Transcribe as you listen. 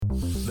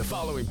The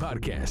following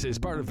podcast is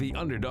part of the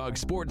Underdog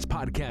Sports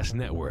Podcast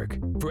Network.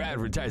 For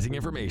advertising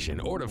information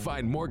or to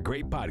find more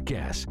great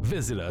podcasts,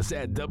 visit us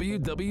at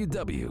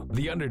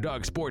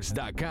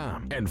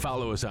www.theunderdogsports.com and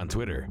follow us on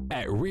Twitter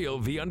at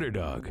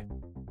RealTheUnderdog.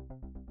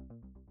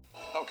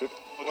 Okay.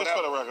 Well, just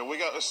for the record, we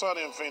got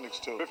Sunny in Phoenix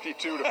too.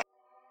 52 to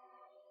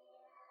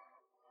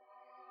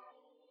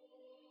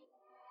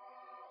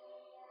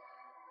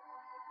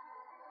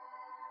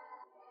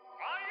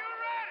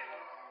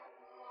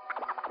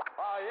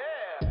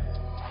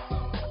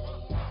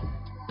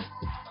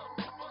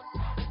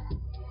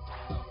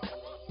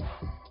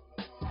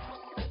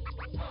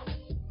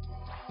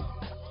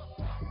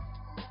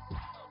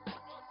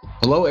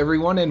Hello,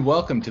 everyone, and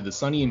welcome to the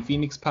Sunny in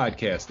Phoenix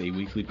podcast, a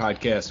weekly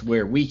podcast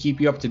where we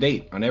keep you up to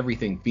date on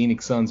everything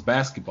Phoenix Suns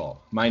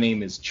basketball. My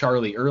name is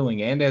Charlie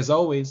Erling, and as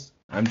always,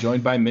 I'm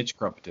joined by Mitch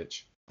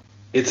Krumpetich.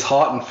 It's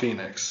hot in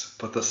Phoenix,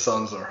 but the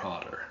Suns are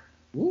hotter.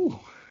 Ooh,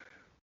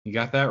 you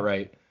got that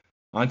right.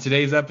 On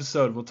today's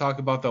episode, we'll talk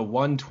about the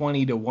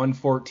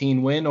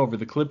 120-114 win over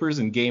the Clippers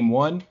in Game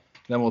 1.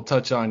 Then we'll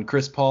touch on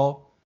Chris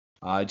Paul,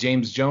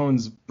 James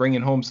Jones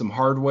bringing home some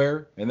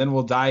hardware, and then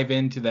we'll dive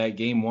into that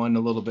Game 1 a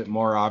little bit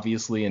more,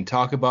 obviously, and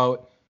talk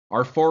about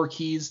our 4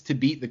 keys to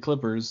beat the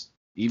Clippers,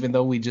 even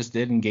though we just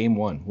did in Game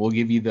 1. We'll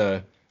give you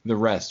the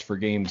rest for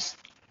Games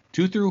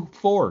 2 through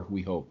 4,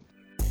 we hope.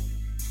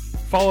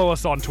 Follow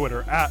us on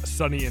Twitter at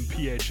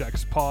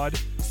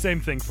SunnyandPHXPod.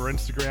 Same thing for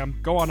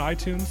Instagram. Go on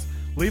iTunes,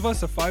 leave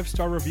us a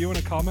 5-star review and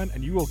a comment,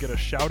 and you will get a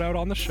shout-out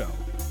on the show.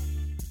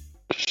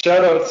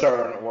 Shoutouts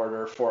are in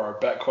order for our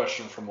bet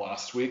question from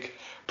last week.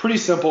 Pretty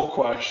simple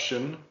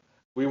question.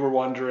 We were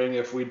wondering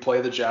if we'd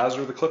play the Jazz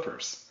or the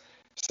Clippers.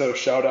 So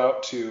shout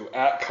out to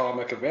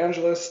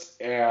 @ComicEvangelist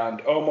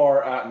and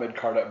Omar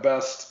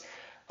 @MidcardAtBest.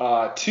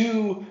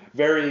 2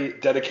 very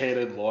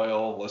dedicated,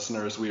 loyal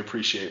listeners. We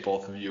appreciate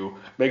both of you.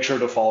 Make sure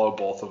to follow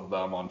both of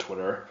them on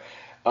Twitter.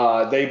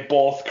 They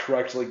both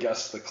correctly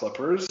guessed the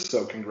Clippers,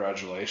 so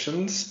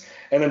congratulations.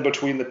 And then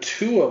between the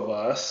two of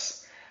us,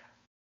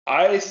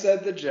 I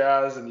said the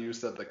Jazz and you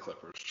said the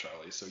Clippers,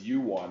 Charlie, so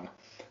you won.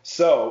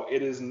 So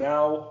it is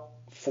now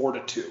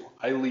 4-2.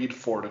 I lead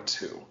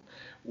 4-2.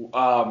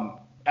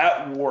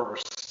 At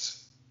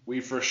worst, we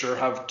for sure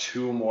have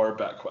 2 more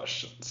bet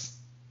questions.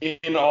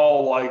 In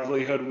all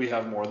likelihood, we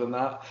have more than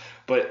that,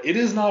 but it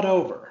is not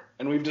over.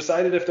 And we've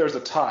decided if there's a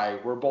tie,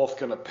 we're both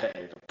going to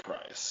pay the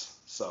price.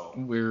 So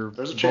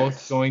there's a chance.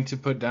 Both going to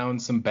put down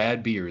some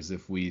bad beers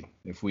if we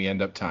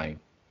end up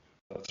tying.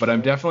 But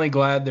I'm definitely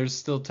glad there's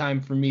still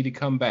time for me to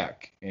come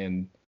back.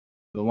 And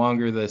the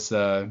longer this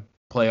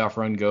playoff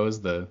run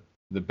goes, the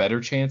better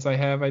chance I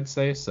have, I'd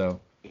say. So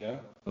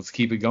yeah, let's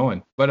keep it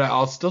going. But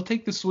I'll still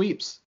take the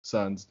sweeps,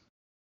 Suns.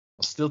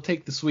 I'll still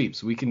take the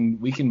sweeps. We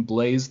can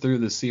blaze through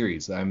the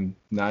series. I'm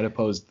not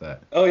opposed to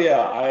that. Oh, yeah,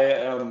 I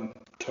am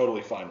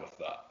totally fine with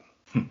that.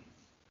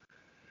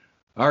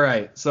 All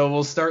right, so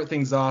we'll start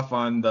things off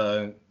on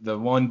the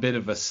one bit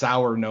of a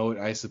sour note,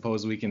 I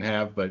suppose we can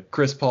have, but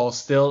Chris Paul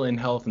still in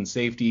health and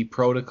safety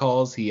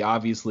protocols. He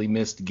obviously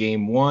missed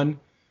Game 1.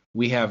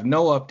 We have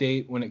no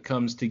update when it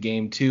comes to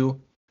Game 2,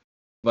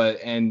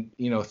 and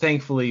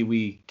thankfully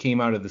we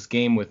came out of this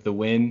game with the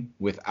win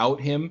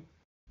without him,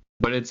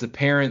 but it's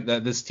apparent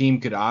that this team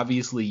could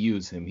obviously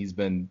use him. He's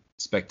been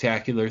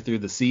spectacular through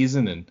the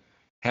season, and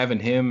having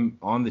him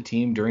on the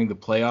team during the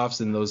playoffs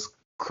in those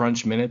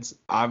crunch minutes,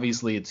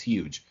 obviously it's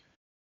huge.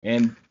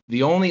 And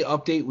the only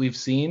update we've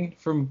seen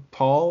from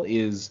Paul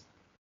is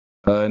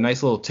a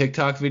nice little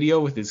TikTok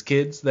video with his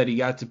kids that he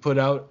got to put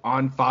out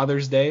on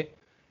Father's Day.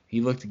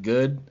 He looked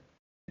good,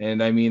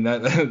 and I mean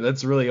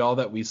that's really all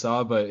that we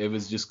saw, but it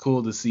was just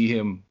cool to see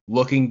him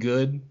looking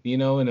good,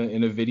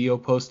 in a video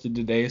posted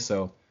today.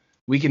 So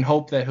we can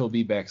hope that he'll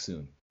be back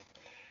soon.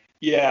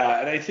 Yeah,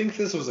 and I think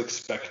this was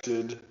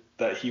expected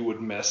that he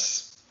would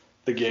miss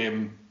the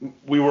game.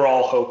 We were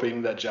all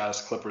hoping that Jazz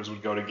Clippers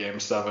would go to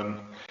Game 7,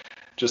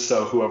 just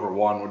so whoever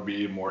won would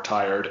be more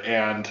tired.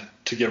 And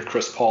to give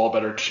Chris Paul a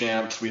better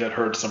chance, we had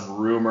heard some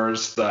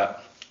rumors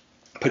that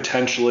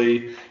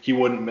potentially he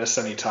wouldn't miss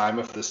any time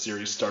if the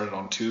series started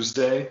on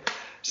Tuesday.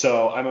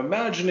 So I'm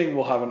imagining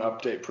we'll have an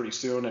update pretty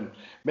soon, and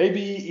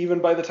maybe even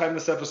by the time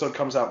this episode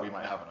comes out, we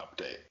might have an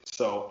update.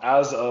 So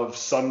as of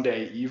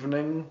Sunday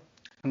evening,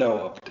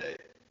 no update.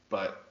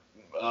 But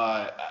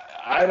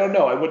I don't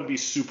know. I wouldn't be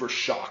super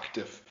shocked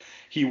if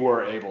he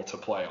were able to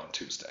play on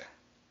Tuesday.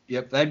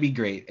 Yep, that'd be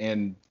great.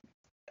 And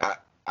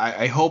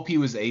I hope he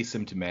was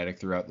asymptomatic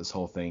throughout this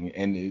whole thing.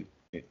 And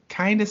it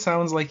kind of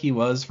sounds like he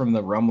was from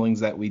the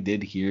rumblings that we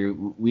did hear.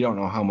 We don't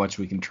know how much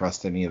we can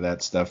trust any of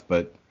that stuff.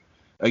 But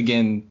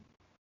again,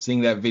 seeing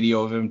that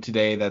video of him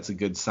today, that's a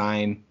good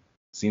sign.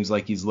 Seems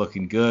like he's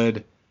looking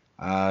good.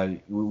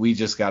 We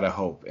just got to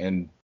hope.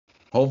 And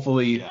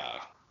hopefully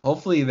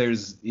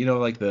there's,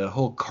 like the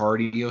whole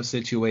cardio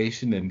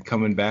situation and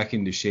coming back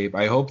into shape.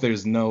 I hope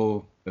there's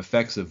no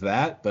effects of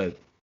that, but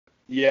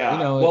yeah.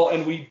 Well,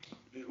 and we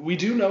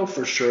do know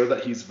for sure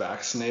that he's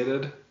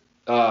vaccinated.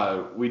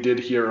 We did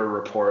hear a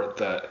report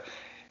that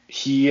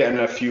he and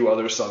a few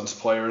other Suns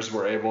players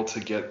were able to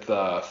get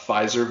the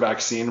Pfizer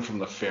vaccine from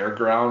the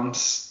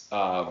fairgrounds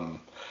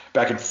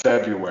back in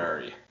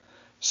February.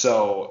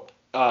 So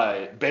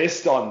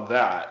based on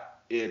that,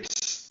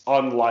 it's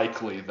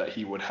unlikely that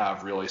he would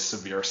have really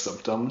severe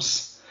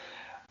symptoms.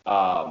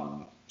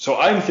 So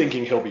I'm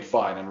thinking he'll be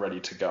fine and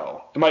ready to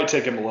go. It might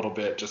take him a little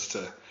bit just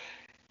to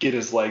get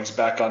his legs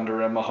back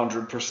under him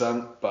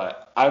 100%,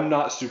 but I'm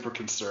not super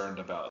concerned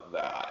about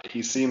that.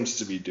 He seems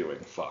to be doing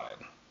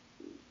fine.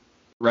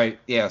 Right.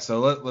 Yeah. So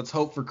let's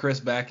hope for Chris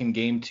back in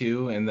game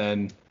 2, and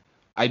then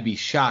I'd be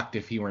shocked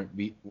if he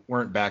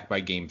weren't back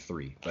by game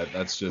 3. But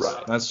that's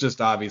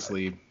just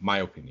obviously my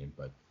opinion.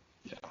 But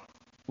yeah.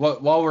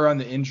 While we're on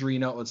the injury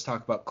note, let's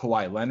talk about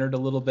Kawhi Leonard a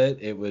little bit.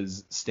 It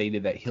was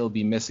stated that he'll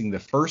be missing the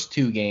first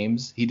 2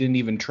 games. He didn't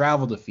even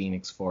travel to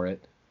Phoenix for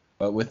it.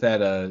 But with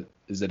that,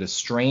 is it a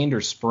strained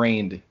or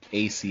sprained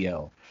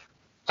ACL?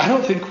 I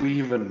don't think we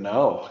even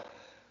know.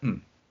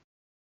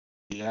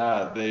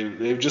 Yeah,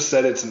 they've just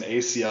said it's an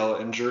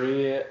ACL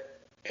injury,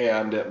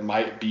 and it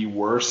might be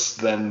worse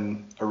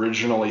than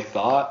originally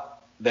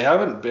thought. They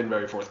haven't been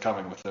very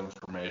forthcoming with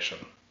information.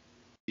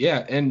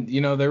 Yeah, and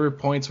there were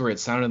points where it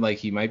sounded like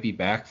he might be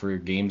back for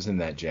games in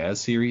that Jazz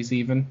series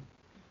even.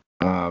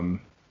 I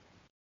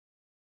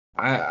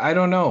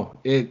don't know.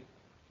 It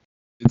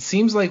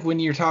seems like when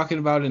you're talking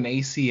about an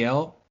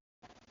ACL,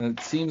 it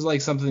seems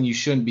like something you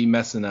shouldn't be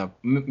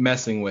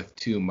messing with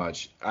too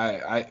much.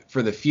 I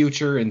for the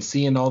future and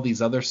seeing all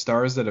these other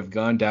stars that have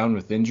gone down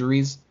with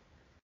injuries,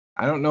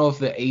 I don't know if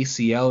the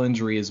ACL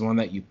injury is one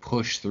that you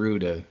push through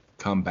to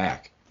come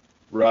back.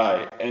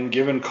 Right, and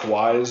given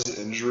Kawhi's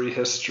injury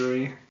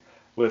history,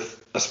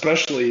 with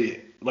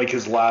especially like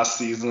his last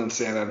season in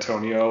San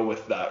Antonio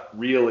with that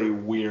really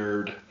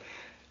weird,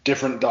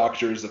 different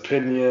doctors'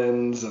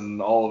 opinions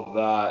and all of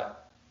that,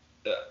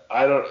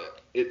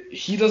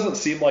 he doesn't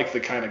seem like the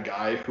kind of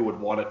guy who would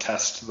want to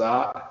test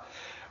that.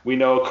 We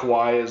know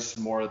Kawhi is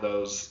more of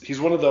those, he's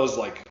one of those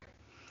like,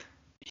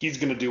 he's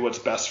going to do what's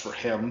best for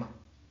him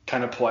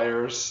kind of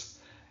players,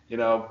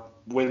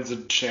 wins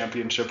a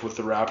championship with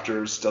the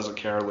Raptors, doesn't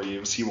care,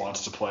 leaves. He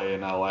wants to play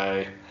in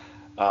LA.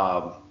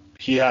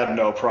 He had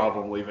no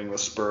problem leaving the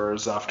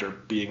Spurs after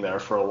being there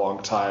for a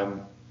long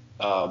time.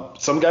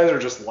 Some guys are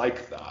just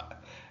like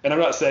that. And I'm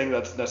not saying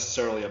that's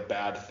necessarily a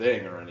bad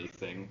thing or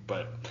anything,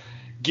 but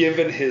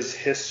given his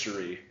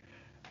history,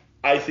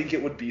 I think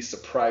it would be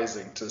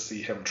surprising to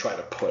see him try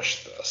to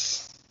push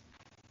this.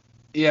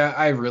 Yeah,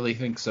 I really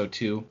think so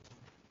too.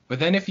 But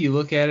then if you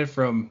look at it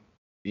from,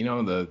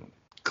 the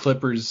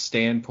Clippers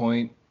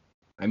standpoint,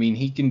 I mean,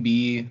 he can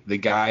be the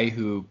guy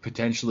who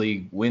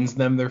potentially wins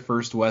them their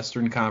first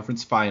Western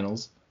Conference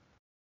Finals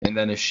and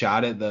then a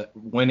shot at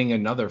winning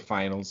another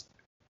Finals.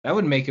 That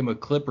would make him a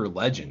Clipper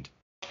legend.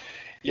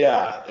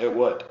 Yeah, it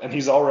would. And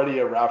he's already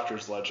a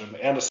Raptors legend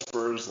and a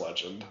Spurs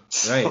legend.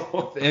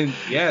 So, right. And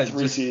yeah,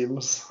 3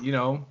 teams.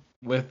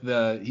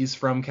 He's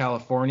from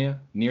California,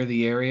 near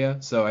the area,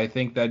 so I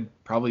think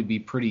that'd probably be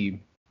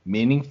pretty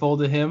meaningful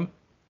to him.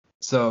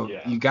 So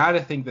yeah. You got to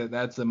think that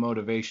that's a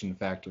motivation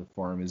factor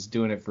for him, is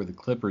doing it for the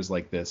Clippers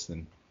like this.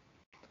 And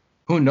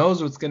who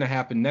knows what's going to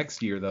happen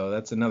next year, though?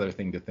 That's another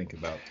thing to think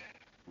about.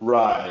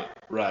 Right.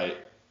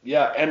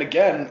 Yeah, and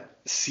again,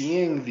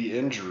 seeing the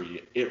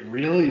injury, it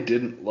really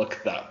didn't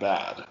look that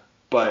bad.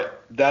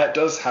 But that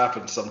does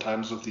happen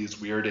sometimes with these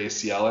weird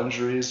ACL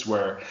injuries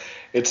where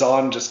it's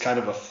on just kind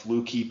of a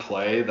fluky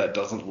play that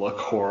doesn't look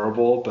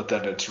horrible, but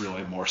then it's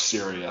really more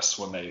serious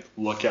when they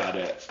look at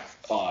it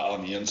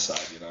on the inside,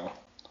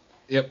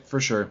 Yep, for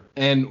sure.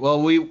 And,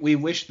 well, we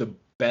wish the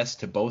best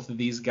to both of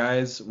these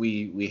guys.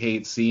 We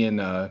hate seeing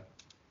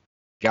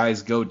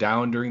guys go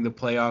down during the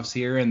playoffs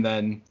here, and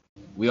then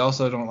we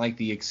also don't like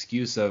the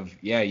excuse of,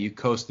 you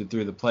coasted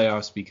through the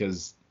playoffs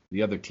because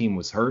the other team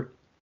was hurt.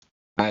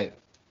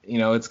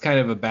 It's kind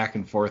of a back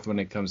and forth when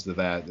it comes to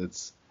that.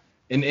 It's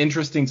an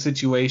interesting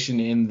situation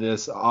in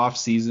this off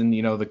season,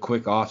 the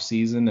quick off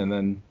season, and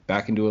then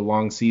back into a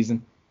long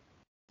season.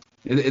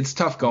 It's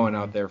tough going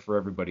out there for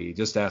everybody.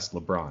 Just ask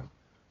LeBron.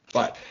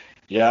 But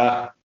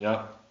yeah,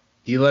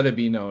 he let it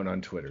be known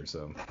on Twitter.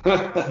 So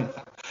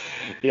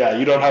yeah,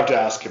 you don't have to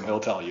ask him; he'll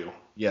tell you.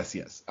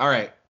 Yes. All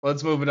right,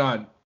 let's move it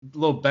on. A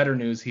little better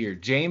news here.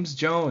 James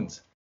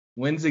Jones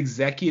wins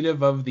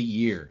Executive of the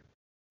Year.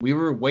 We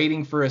were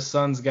waiting for a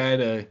Suns guy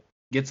to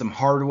get some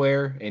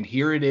hardware, and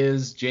here it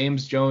is.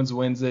 James Jones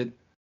wins it.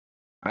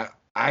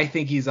 I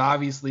think he's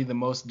obviously the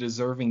most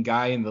deserving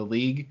guy in the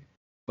league,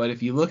 but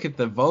if you look at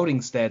the voting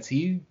stats,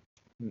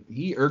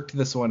 he irked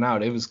this one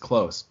out. It was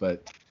close,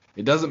 but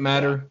it doesn't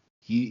matter.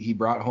 He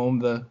brought home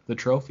the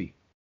trophy.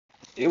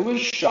 It was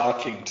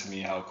shocking to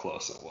me how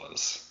close it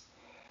was.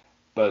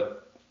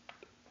 But,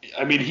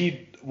 I mean,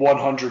 he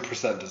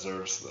 100%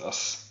 deserves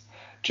this.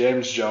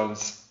 James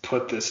Jones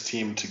put this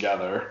team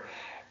together.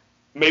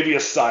 Maybe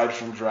aside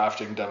from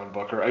drafting Devin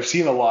Booker, I've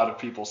seen a lot of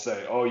people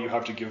say, oh, you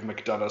have to give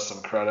McDonough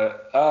some credit.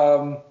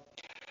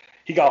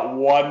 He got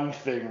one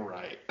thing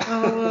right.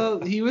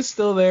 He was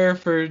still there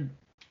for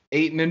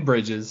Ayton and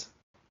Bridges.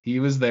 He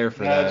was there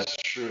for that. That's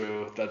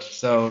true. I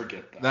So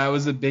forget that. that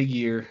was a big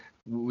year.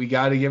 We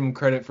got to give him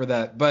credit for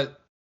that. But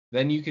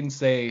then you can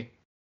say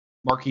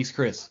Marquise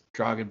Chris,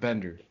 Dragan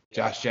Bender,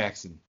 Josh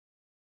Jackson.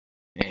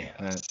 Man,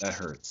 that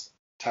hurts.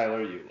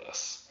 Tyler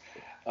Ulis.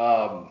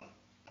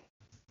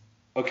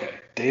 Okay,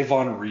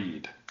 Davon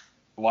Reed.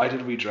 Why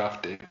did we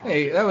draft Davon?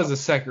 Hey, that was a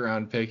second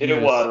round pick.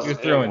 It was. You're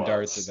throwing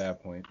darts at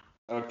that point.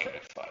 Okay,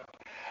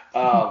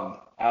 fine.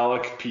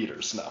 Alec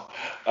Peters,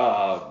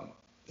 no.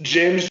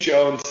 James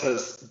Jones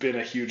has been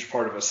a huge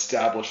part of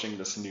establishing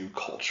this new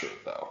culture,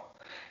 though.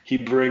 He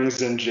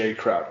brings in Jay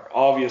Crowder.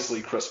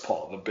 Obviously, Chris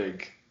Paul,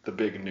 the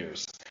big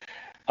news.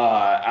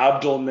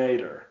 Abdul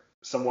Nader,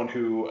 someone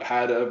who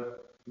had a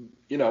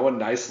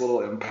nice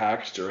little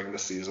impact during the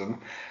season.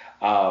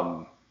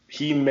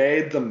 He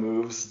made the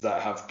moves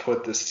that have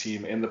put this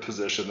team in the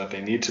position that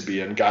they need to be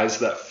in, guys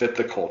that fit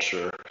the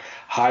culture,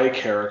 high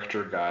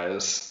character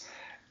guys.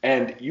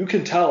 And you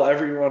can tell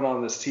everyone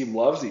on this team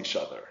loves each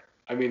other.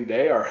 I mean,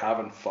 they are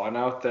having fun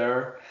out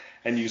there,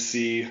 and you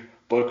see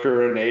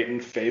Booker and Ayton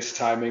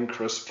FaceTiming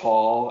Chris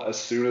Paul as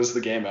soon as the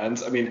game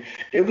ends. I mean,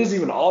 it was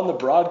even on the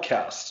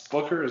broadcast.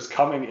 Booker is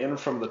coming in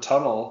from the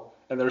tunnel,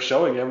 and they're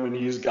showing him, and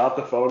he's got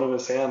the phone in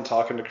his hand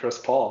talking to Chris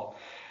Paul.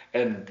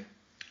 And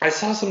I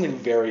saw something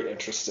very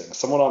interesting.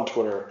 Someone on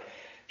Twitter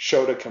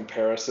showed a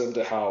comparison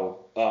to how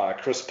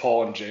Chris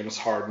Paul and James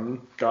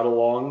Harden got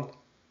along.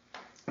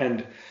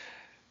 And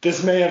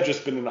this may have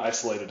just been an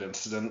isolated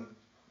incident,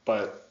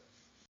 but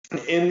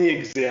in the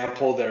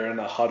example, they're in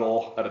a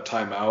huddle at a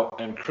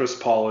timeout, and Chris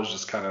Paul is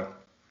just kind of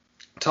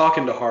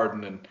talking to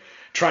Harden and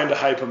trying to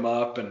hype him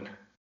up, and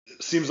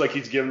it seems like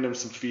he's giving him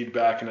some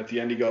feedback, and at the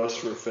end he goes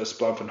for a fist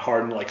bump, and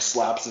Harden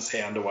slaps his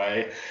hand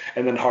away,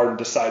 and then Harden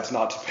decides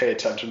not to pay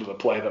attention to the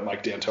play that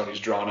Mike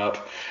D'Antoni's drawn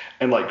up,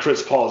 and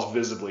Chris Paul is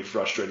visibly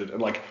frustrated,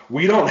 and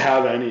we don't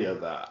have any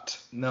of that.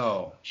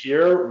 No.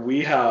 Here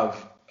we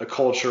have a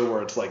culture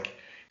where it's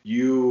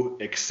you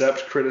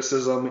accept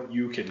criticism,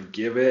 you can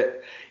give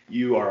it,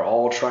 you are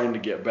all trying to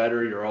get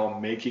better, you're all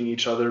making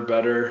each other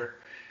better.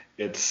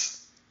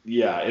 It's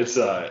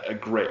a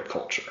great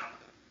culture.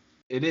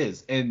 It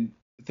is. And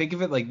think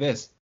of it like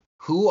this.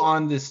 Who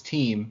on this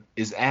team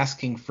is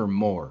asking for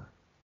more?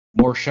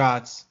 More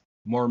shots,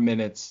 more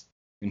minutes,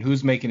 and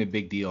who's making a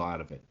big deal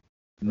out of it?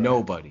 Right.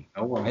 Nobody.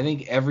 No one. I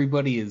think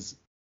everybody is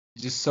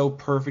just so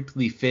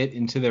perfectly fit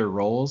into their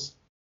roles,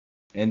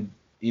 and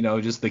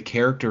just the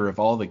character of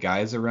all the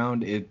guys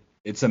around it.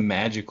 It's a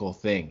magical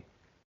thing.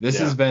 This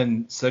has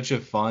been such a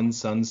fun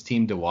Suns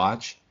team to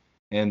watch,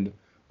 and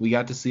we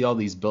got to see all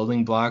these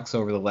building blocks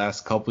over the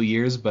last couple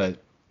years, but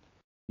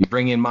you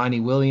bring in Monty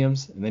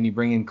Williams, and then you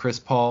bring in Chris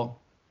Paul.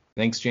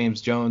 Thanks,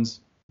 James Jones.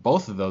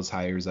 Both of those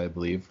hires, I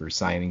believe, were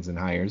signings and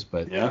hires,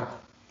 but yeah,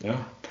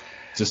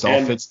 just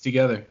all fits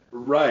together.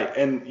 Right,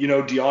 and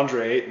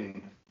DeAndre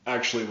Ayton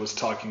actually was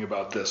talking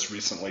about this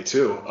recently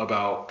too,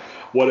 about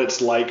what it's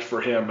like for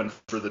him and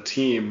for the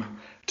team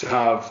to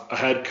have a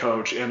head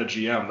coach and a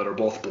GM that are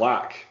both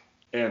black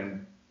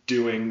and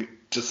doing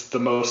just the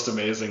most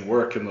amazing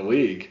work in the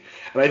league.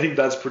 And I think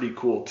that's pretty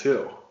cool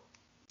too.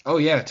 Oh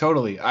yeah,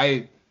 totally.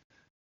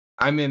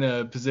 I'm in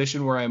a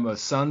position where I'm a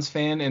Suns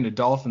fan and a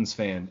Dolphins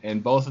fan,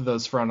 and both of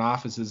those front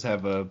offices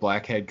have a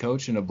black head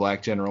coach and a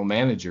black general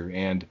manager,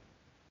 and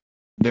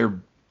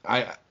the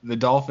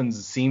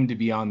Dolphins seem to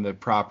be on the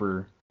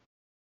proper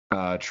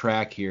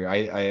track here.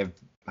 I have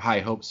high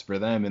hopes for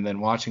them, and then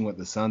watching what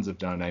the Suns have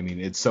done, I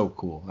mean, it's so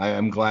cool.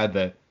 I'm glad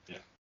that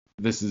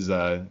this is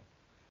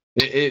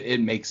it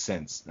makes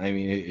sense. I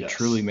mean, it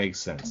truly makes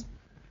sense.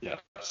 Yeah.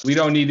 We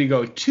don't need to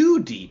go too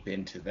deep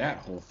into that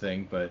whole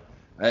thing, but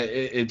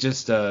it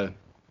just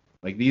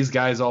these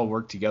guys all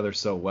work together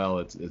so well.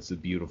 It's a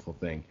beautiful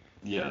thing.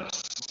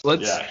 Yes.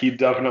 He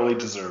definitely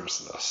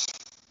deserves this.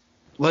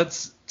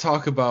 Let's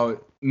talk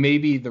about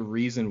maybe the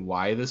reason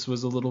why this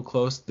was a little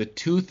close. The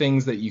two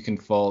things that you can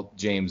fault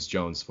James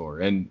Jones for,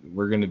 and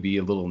we're going to be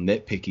a little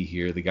nitpicky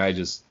here. The guy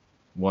just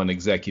won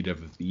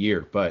Executive of the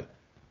Year, but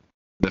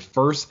the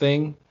first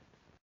thing,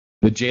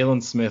 the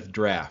Jalen Smith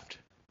draft.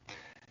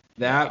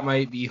 That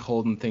might be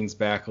holding things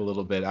back a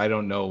little bit. I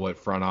don't know what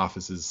front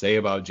offices say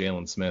about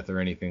Jalen Smith or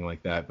anything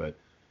like that, but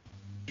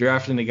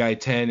drafting a guy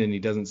 10 and he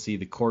doesn't see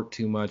the court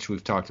too much.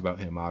 We've talked about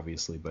him,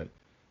 obviously, but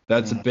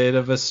that's a bit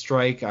of a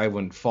strike. I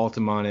wouldn't fault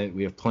him on it.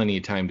 We have plenty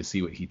of time to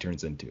see what he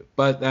turns into,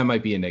 but that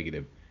might be a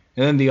negative.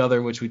 And then the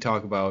other, which we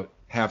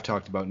have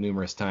talked about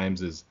numerous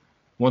times, is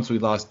once we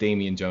lost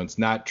Damian Jones,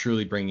 not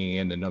truly bringing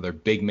in another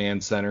big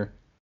man center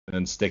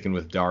and sticking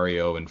with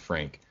Dario and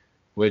Frank,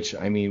 which,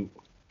 I mean,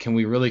 can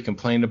we really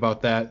complain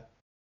about that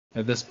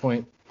at this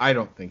point? I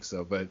don't think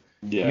so, but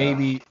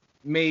maybe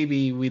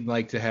we'd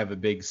like to have a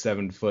big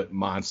 7-foot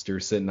monster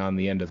sitting on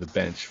the end of the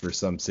bench for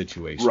some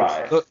situations.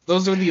 Right.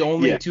 Those are the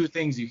only two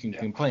things you can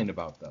complain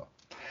about, though.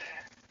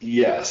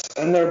 Yes,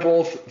 and they're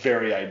both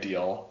very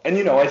ideal. And,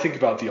 I think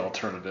about the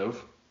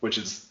alternative, which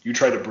is you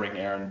try to bring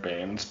Aaron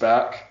Baines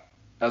back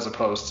as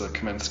opposed to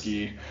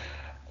Kaminsky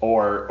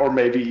or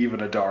maybe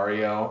even a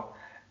Dario.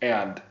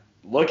 And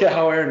look at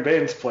how Aaron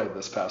Baines played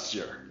this past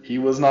year. He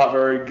was not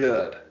very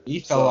good. He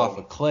fell off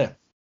a cliff.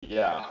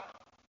 Yeah.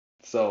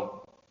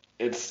 So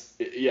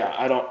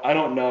I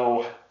don't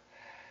know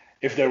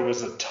if there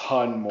was a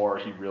ton more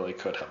he really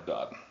could have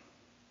done.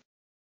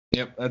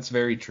 Yep, that's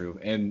very true.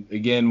 And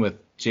again, with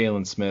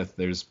Jalen Smith,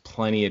 there's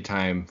plenty of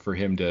time for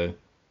him to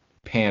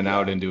pan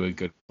out into a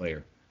good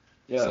player.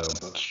 Yes,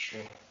 that's true.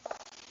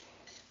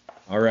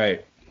 All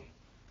right.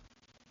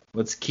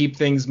 Let's keep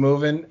things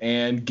moving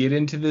and get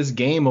into this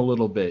game a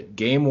little bit.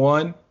 Game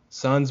 1,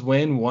 Suns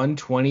win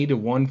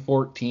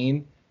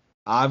 120-114.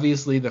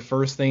 Obviously, the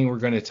first thing we're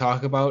going to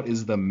talk about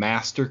is the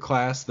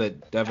masterclass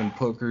that Devin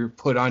Booker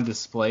put on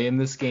display in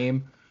this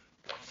game.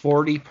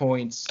 40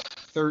 points,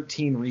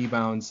 13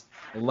 rebounds,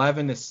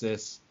 11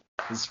 assists.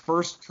 His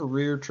first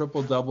career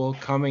triple-double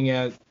coming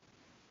at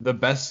the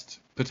best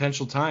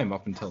potential time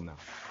up until now.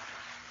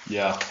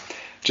 Yeah,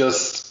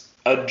 just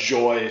a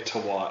joy to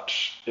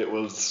watch.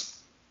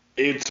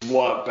 It's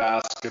what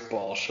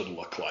basketball should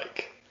look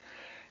like.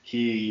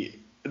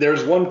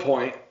 There's one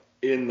point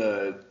in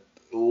the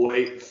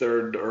late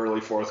third,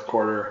 early fourth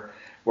quarter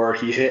where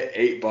he hit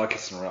 8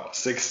 buckets in a row,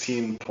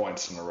 16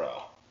 points in a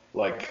row.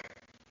 Like,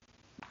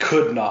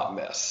 could not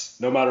miss.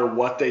 No matter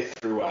what they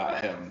threw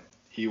at him,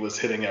 he was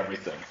hitting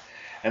everything.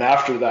 And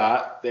after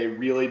that, they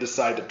really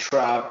decided to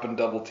trap and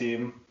double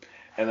team.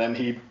 And then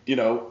he,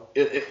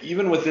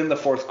 even within the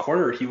fourth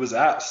quarter, he was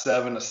at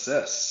 7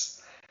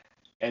 assists.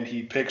 And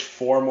he picked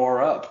 4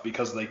 more up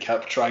because they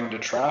kept trying to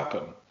trap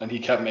him. And he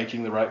kept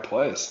making the right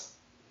plays.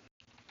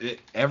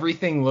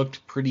 Everything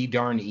looked pretty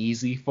darn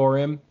easy for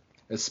him,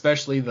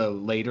 especially the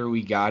later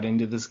we got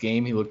into this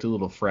game. He looked a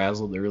little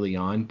frazzled early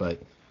on, but,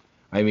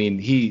 I mean,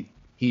 he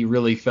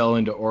really fell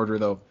into order,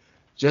 though.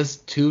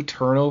 Just 2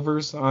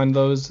 turnovers on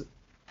those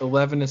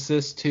 11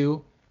 assists,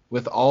 too,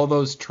 with all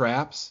those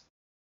traps.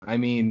 I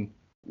mean,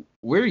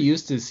 we're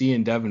used to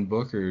seeing Devin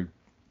Booker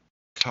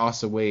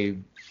toss away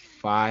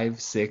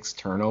 5-6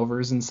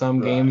 turnovers in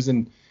some games,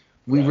 and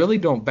we really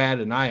don't bat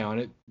an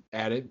eye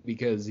at it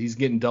because he's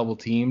getting double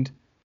teamed,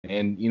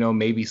 and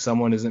maybe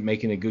someone isn't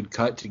making a good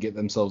cut to get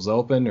themselves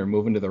open or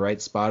moving to the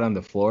right spot on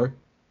the floor.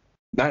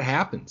 That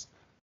happens,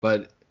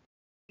 but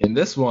in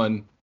this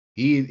one,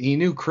 he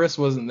knew Chris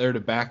wasn't there to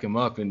back him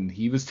up, and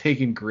he was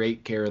taking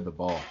great care of the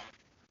ball.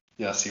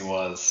 Yes, he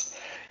was.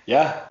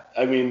 Yeah,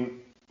 I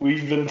mean,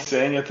 we've been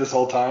saying it this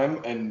whole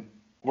time, and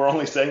we're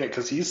only saying it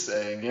because he's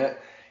saying it.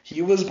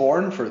 He was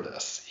born for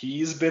this.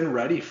 He's been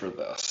ready for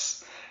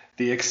this.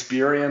 The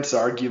experience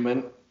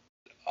argument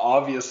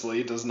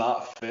obviously does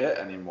not fit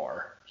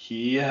anymore.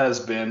 He has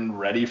been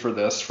ready for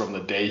this from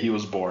the day he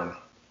was born.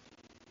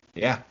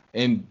 Yeah,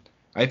 and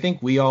I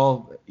think we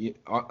all,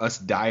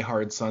 us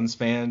diehard Suns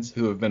fans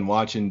who have been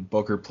watching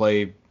Booker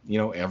play,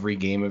 every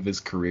game of his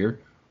career,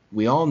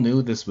 we all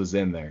knew this was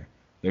in there.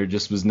 There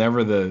just was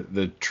never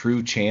the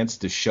true chance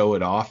to show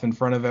it off in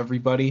front of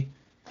everybody.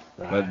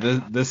 But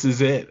this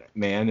is it,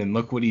 man, and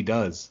look what he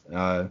does.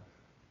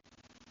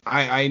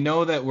 I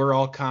know that we're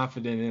all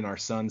confident in our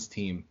Suns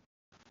team,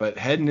 but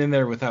heading in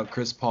there without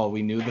Chris Paul,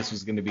 we knew this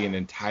was going to be an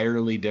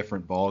entirely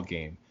different ball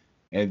game.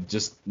 And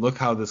just look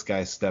how this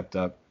guy stepped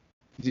up.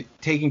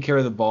 Taking care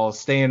of the ball,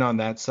 staying on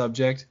that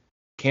subject.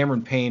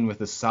 Cameron Payne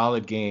with a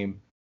solid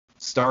game,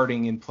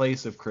 starting in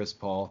place of Chris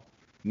Paul.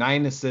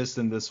 9 assists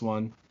in this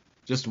one,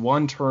 just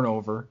 1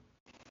 turnover.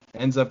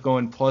 Ends up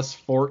going plus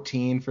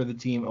 14 for the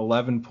team,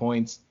 11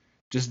 points.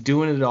 Just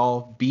doing it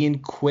all, being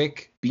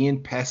quick,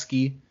 being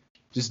pesky,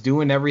 just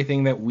doing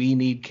everything that we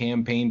need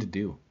Cam Payne to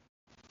do.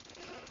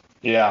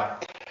 Yeah,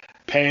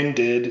 Payne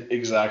did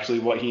exactly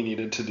what he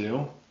needed to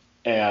do,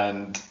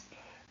 and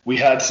we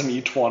had some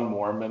each one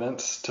more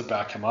minutes to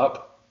back him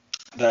up.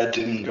 That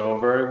didn't go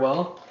very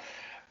well,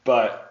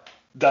 but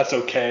that's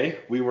okay.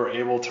 We were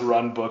able to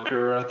run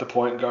Booker at the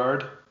point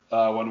guard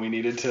when we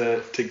needed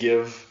to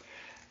give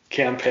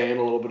Cam Payne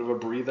a little bit of a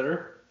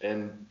breather.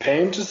 And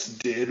Payne just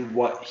did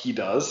what he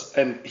does.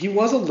 And he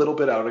was a little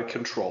bit out of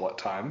control at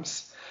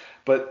times,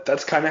 but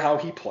that's kind of how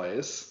he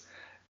plays.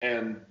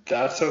 And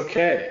that's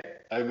okay.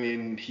 I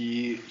mean,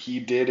 he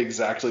did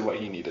exactly what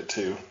he needed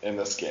to in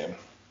this game.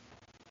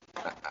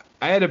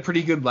 I had a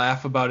pretty good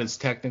laugh about his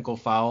technical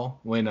foul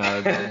when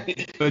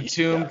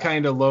Batum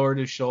kind of lowered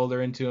his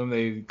shoulder into him.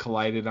 They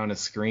collided on a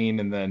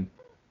screen, and then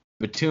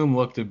Batum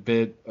looked a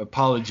bit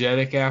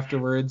apologetic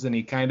afterwards, and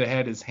he kind of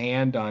had his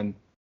hand on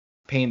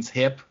Payne's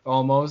hip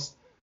almost,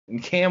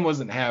 and Cam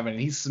wasn't having it.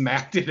 He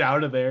smacked it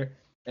out of there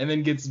and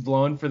then gets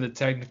blown for the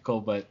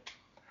technical. But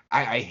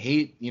I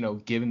hate,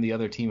 giving the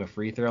other team a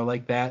free throw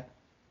like that.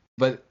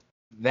 But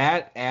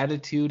that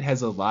attitude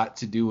has a lot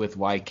to do with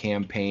why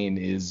Cam Payne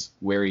is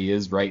where he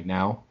is right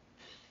now.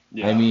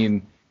 Yeah. I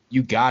mean,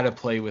 you got to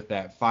play with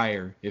that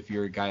fire if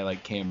you're a guy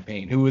like Cam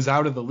Payne, who was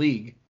out of the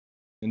league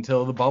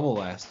until the bubble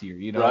last year.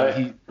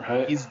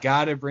 He's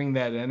got to bring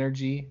that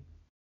energy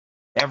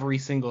every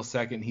single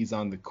second he's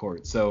on the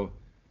court. So,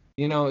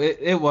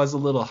 it was a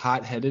little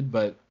hot-headed,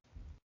 but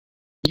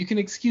you can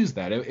excuse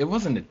that. It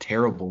wasn't a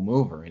terrible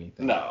move or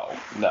anything. No.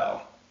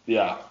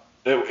 Yeah.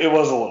 It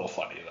was a little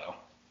funny, though.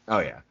 Oh,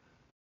 yeah.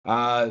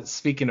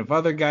 Speaking of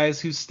other guys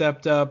who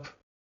stepped up,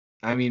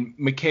 I mean,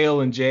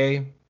 Mikal and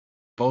Jay,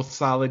 both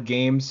solid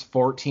games.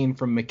 14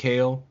 from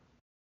Mikhail,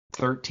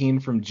 13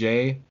 from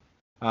Jay.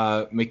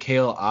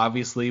 Mikhail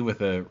obviously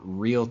with a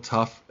real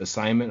tough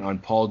assignment on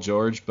Paul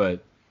George,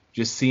 but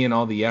just seeing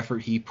all the effort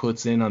he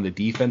puts in on the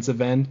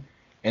defensive end,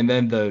 and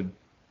then the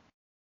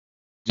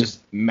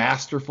just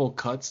masterful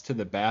cuts to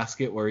the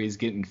basket where he's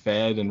getting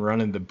fed and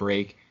running the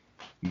break.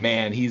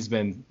 Man, he's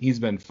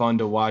been fun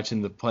to watch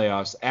in the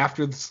playoffs.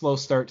 After the slow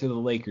start to the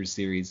Lakers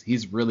series,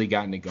 he's really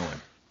gotten it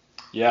going.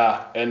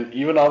 Yeah, and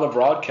even on the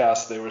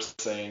broadcast, they were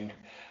saying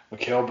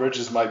Mikal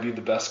Bridges might be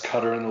the best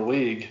cutter in the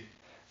league.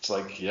 It's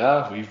like,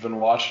 yeah, we've been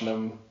watching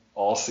him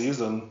all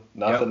season.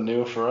 Nothing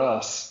new for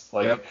us.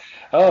 Like,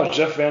 oh,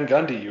 Jeff Van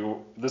Gundy,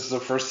 this is the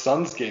first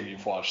Suns game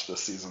you've watched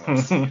this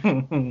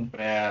season.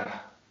 Man,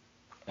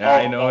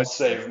 I know. I'll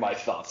save my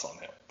thoughts on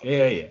him.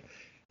 Yeah.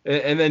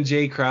 And then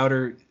Jay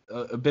Crowder,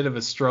 a bit of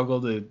a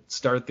struggle to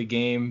start the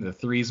game. The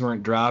threes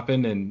weren't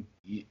dropping, and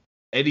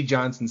Eddie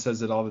Johnson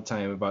says it all the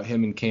time about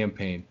him and Cam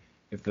Payne.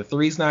 If the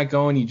three's not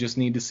going, you just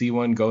need to see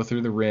one go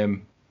through the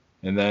rim,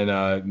 and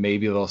then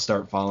maybe they'll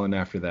start falling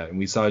after that. And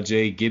we saw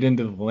Jay get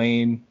into the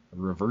lane, a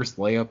reverse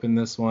layup in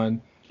this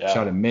one,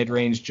 shot a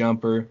mid-range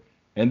jumper,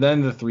 and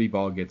then the three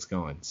ball gets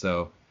going.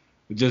 So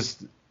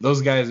just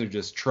those guys are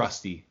just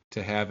trusty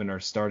to have in our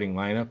starting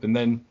lineup. And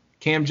then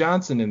Cam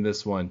Johnson in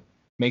this one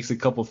makes a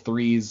couple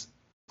threes,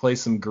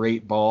 plays some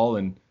great ball,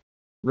 and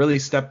really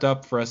stepped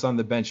up for us on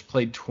the bench.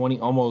 Played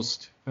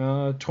almost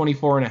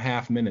 24 and a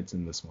half minutes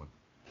in this one.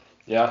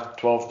 Yeah,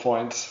 12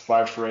 points,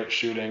 5 for 8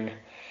 shooting.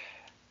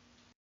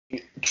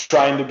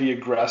 Trying to be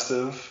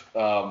aggressive.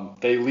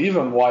 They leave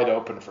him wide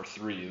open for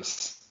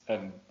threes,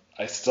 and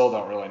I still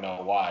don't really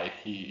know why.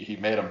 He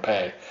made him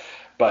pay.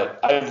 But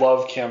I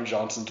love Cam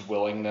Johnson's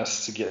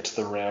willingness to get to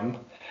the rim.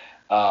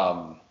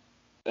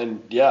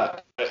 And yeah,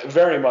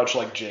 very much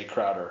like Jay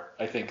Crowder,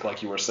 I think,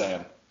 like you were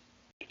saying.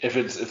 If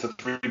the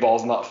three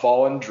ball's not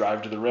falling,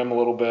 drive to the rim a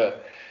little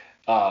bit.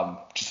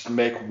 Just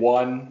make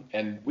one.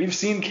 And we've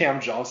seen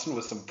Cam Johnson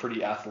with some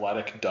pretty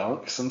athletic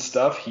dunks and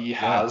stuff. He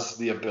has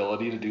the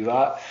ability to do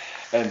that.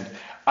 And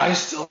I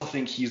still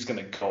think he's going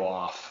to go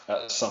off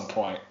at some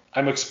point.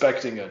 I'm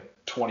expecting a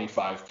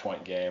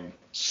 25-point game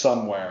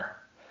somewhere.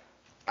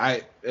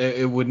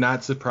 It would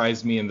not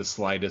surprise me in the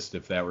slightest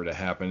if that were to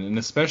happen, and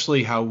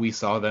especially how we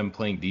saw them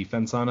playing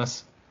defense on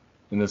us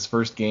in this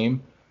first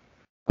game.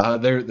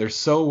 They're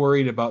so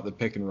worried about the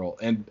pick and roll,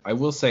 and I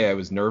will say I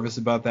was nervous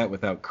about that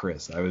without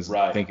Chris. I was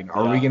thinking,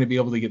 are we going to be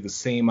able to get the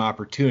same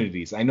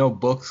opportunities? I know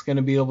Book's going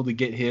to be able to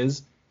get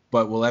his,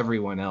 but will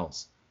everyone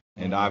else?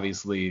 And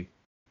obviously,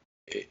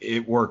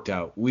 it worked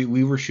out.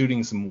 We were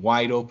shooting some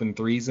wide open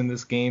threes in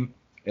this game,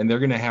 and they're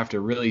going to have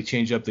to really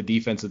change up the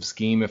defensive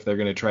scheme if they're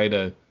going to try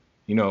to,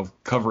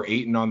 cover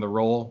Ayton on the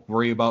roll,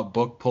 worry about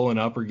Book pulling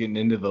up or getting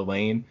into the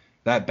lane.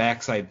 That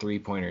backside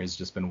three-pointer has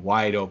just been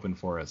wide open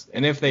for us.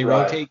 And if they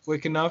rotate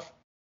quick enough,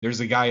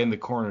 there's a guy in the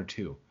corner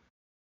too,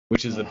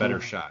 which is a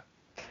better shot.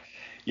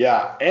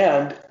 Yeah,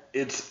 and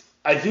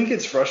I think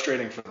it's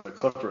frustrating for the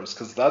Clippers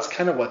because that's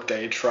kind of what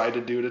they try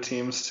to do to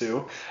teams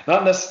too.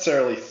 Not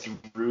necessarily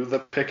through the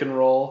pick and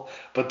roll,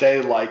 but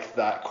they like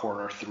that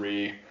corner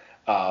three.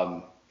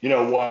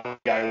 One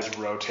guy is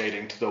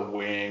rotating to the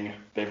wing.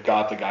 They've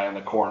got the guy in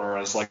the corner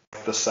as like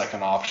the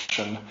second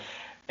option.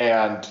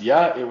 And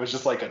yeah, it was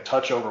just like a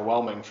touch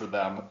overwhelming for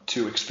them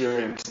to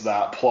experience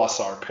that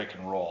plus our pick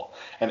and roll.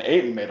 And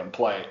Ayton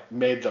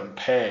made them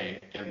pay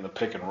in the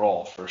pick and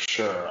roll for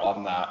sure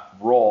on that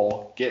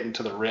roll, getting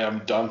to the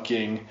rim,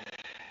 dunking.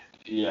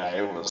 Yeah,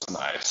 it was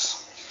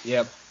nice.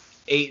 Yep.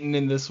 Ayton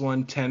in this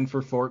one, 10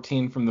 for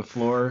 14 from the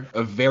floor,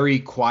 a very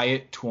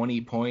quiet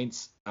 20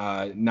 points,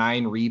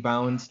 9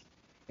 rebounds,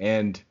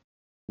 and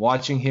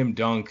watching him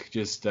dunk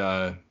just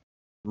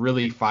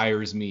really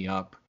fires me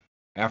up.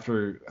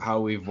 After how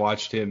we've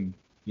watched him,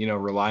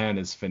 rely on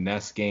his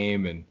finesse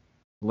game and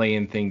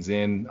laying things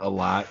in a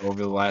lot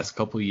over the last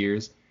couple of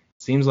years,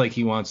 seems like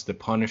he wants to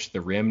punish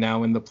the rim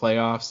now in the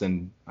playoffs,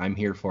 and I'm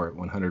here for it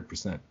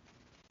 100%.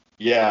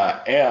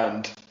 Yeah,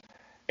 and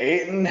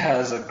Ayton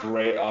has a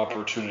great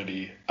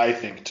opportunity, I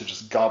think, to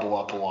just gobble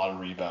up a lot of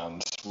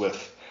rebounds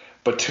with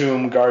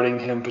Batum guarding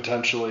him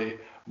potentially,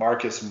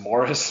 Marcus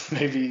Morris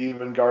maybe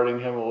even guarding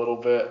him a little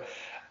bit,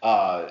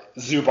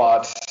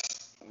 Zubats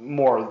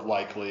more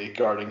likely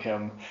guarding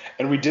him.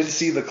 And we did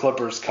see the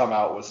Clippers come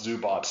out with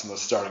Zubats in the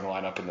starting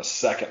lineup in the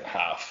second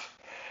half.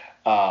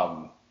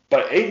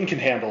 But Ayton can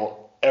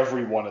handle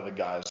every one of the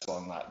guys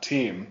on that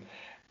team.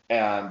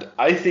 And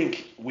I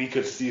think we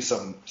could see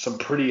some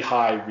pretty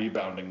high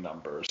rebounding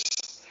numbers,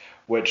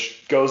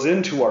 which goes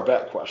into our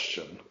bet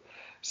question.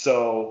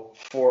 So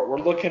we're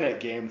looking at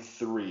game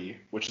 3,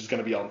 which is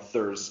going to be on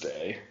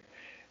Thursday.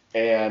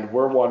 And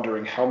we're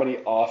wondering how many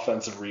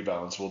offensive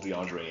rebounds will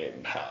DeAndre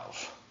Ayton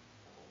have?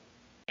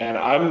 And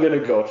I'm going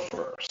to go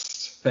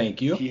first.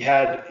 Thank you. He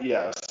had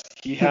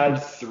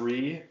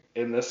 3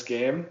 in this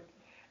game,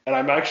 and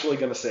I'm actually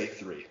going to say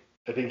 3.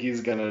 I think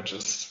he's going to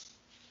just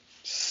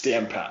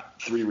stand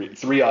pat.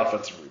 3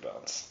 offensive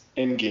rebounds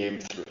in game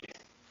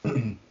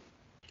 3.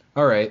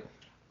 All right.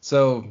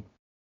 So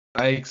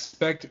I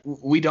expect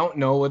we don't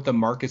know what the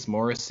Marcus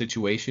Morris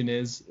situation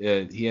is.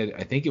 He had,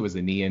 I think it was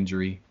a knee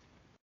injury.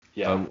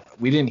 Yeah.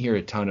 We didn't hear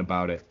a ton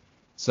about it.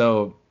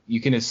 So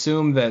you can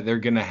assume that they're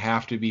going to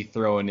have to be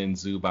throwing in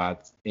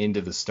Zubac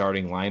into the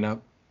starting lineup.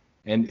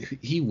 And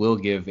he will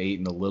give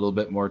Ayton a little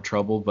bit more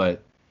trouble,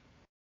 but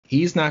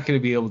he's not going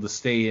to be able to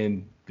stay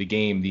in the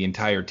game the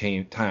entire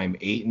time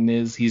Ayton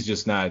is. He's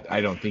just not,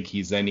 I don't think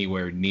he's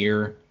anywhere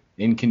near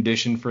in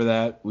condition for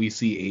that. We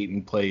see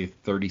Ayton play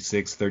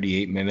 36,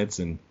 38 minutes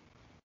and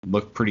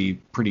look pretty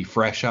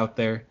fresh out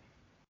there.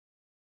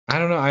 I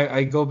don't know.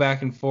 I go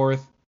back and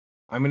forth.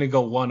 I'm going to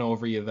go one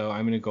over you, though.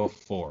 I'm going to go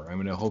 4. I'm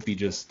going to hope he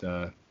just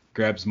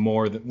grabs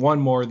one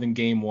more than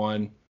game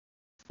 1.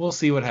 We'll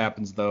see what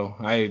happens, though.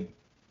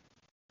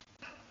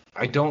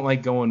 I don't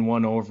like going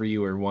 1 over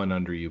you or 1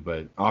 under you,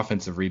 but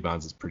offensive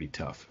rebounds is pretty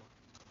tough.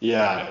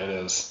 Yeah, it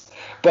is.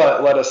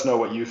 But let us know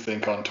what you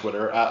think on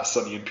Twitter at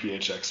Sunny and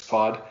PHX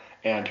Pod,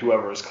 and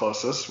whoever is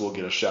closest will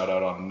get a shout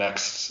out on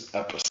next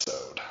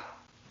episode.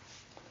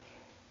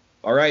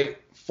 All right,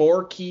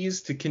 4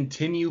 keys to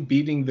continue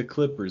beating the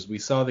Clippers. We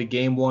saw the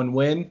game 1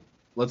 win.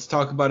 Let's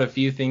talk about a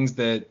few things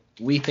that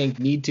we think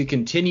need to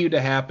continue to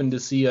happen to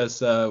see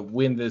us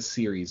win this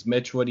series.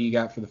 Mitch, what do you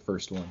got for the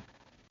first one?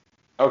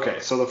 Okay,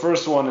 so the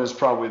first one is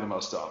probably the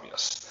most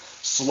obvious.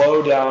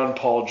 Slow down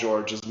Paul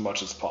George as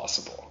much as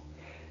possible.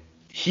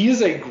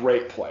 He's a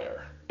great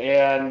player,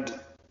 and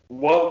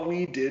what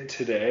we did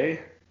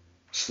today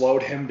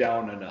slowed him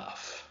down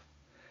enough.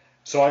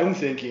 So I'm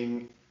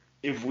thinking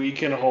if we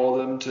can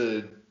hold him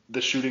to the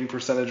shooting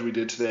percentage we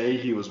did today,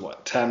 he was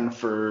 10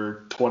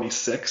 for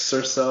 26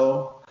 or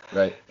so,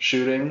 right?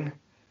 Shooting.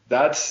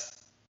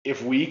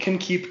 If we can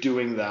keep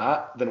doing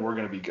that, then we're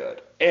going to be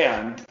good.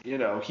 And,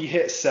 he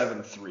hit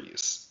 7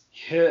 threes.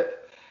 He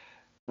hit,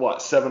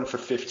 7 for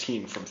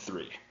 15 from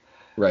 3.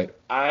 Right.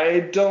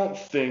 I don't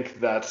think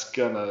that's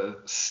going to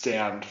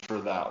stand for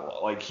that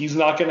long. Like, he's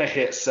not going to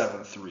hit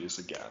 7 threes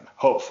again,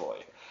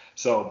 hopefully.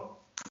 So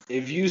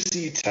if you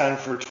see 10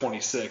 for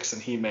 26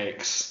 and he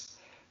makes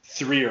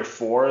 3 or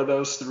 4 of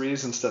those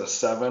threes instead of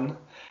 7,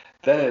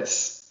 then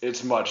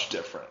it's much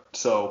different.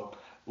 So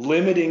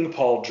limiting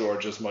Paul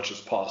George as much as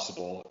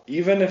possible,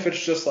 even if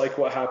it's just like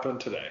what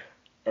happened today,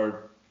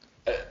 or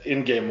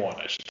in game 1,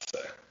 I should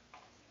say.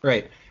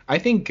 Right. I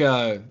think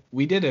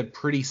we did a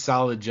pretty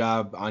solid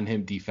job on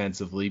him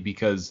defensively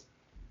because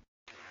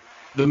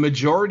the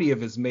majority of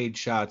his made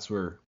shots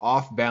were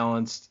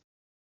off-balanced,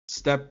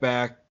 step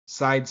back,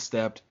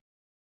 sidestepped,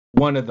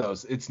 one of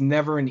those. It's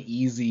never an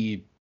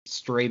easy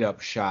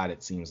straight-up shot,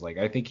 it seems like.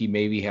 I think he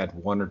maybe had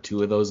 1 or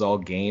 2 of those all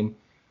game,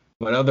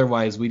 but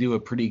otherwise we do a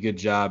pretty good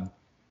job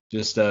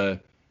just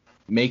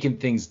making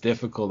things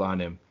difficult on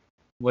him.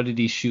 What did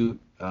he shoot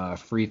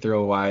free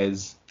throw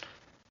wise?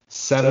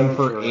 7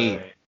 for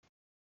 8.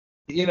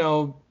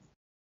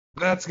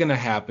 That's gonna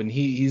happen.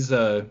 He's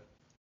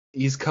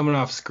coming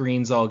off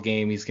screens all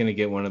game. He's gonna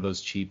get one of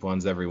those cheap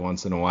ones every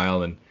once in a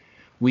while. And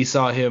we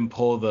saw him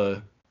pull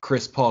the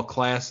Chris Paul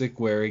classic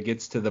where he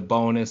gets to the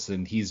bonus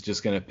and he's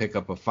just gonna pick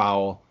up a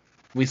foul.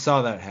 We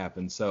saw that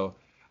happen. So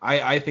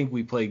I think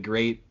we played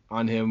great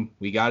on him.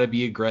 We got to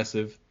be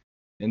aggressive.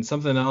 And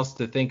something else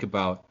to think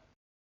about,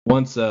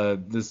 once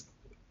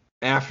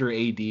after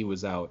AD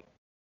was out,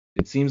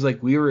 it seems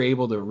like we were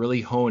able to really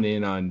hone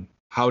in on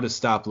how to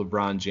stop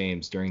LeBron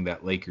James during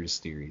that Lakers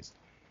series.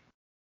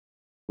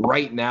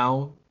 Right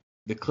now,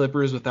 the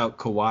Clippers without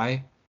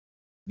Kawhi,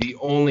 the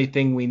only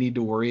thing we need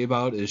to worry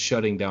about is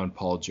shutting down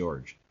Paul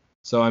George.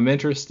 So I'm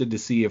interested to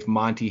see if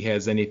Monty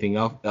has anything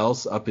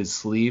else up his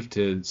sleeve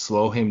to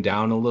slow him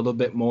down a little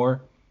bit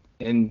more.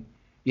 And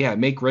yeah,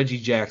 make Reggie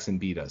Jackson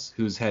beat us,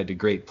 who's had a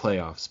great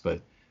playoffs,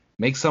 but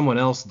make someone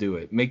else do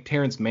it. Make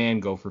Terrence Mann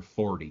go for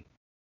 40.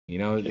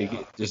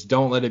 Just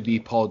don't let it be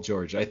Paul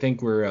George. I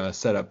think we're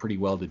set up pretty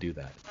well to do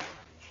that.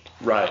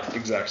 Right,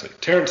 exactly.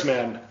 Terrence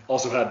Mann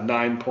also had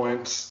 9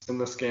 points in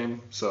this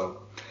game,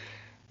 so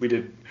we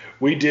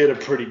did a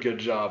pretty good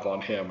job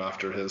on him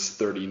after his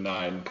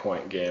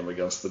 39-point game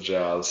against the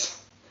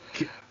Jazz.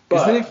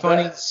 But isn't it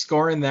funny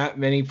scoring that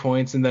many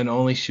points and then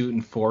only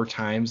shooting 4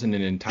 times in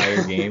an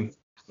entire game,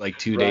 like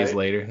 2 days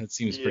later? That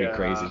seems pretty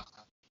crazy.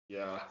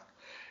 Yeah.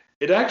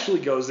 It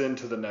actually goes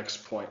into the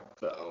next point,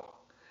 though.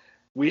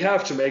 We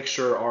have to make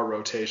sure our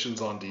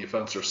rotations on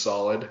defense are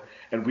solid,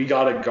 and we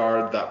got to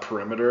guard that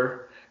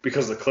perimeter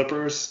because the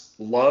Clippers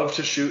love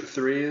to shoot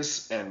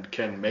threes and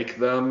can make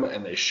them,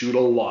 and they shoot a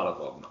lot of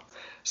them.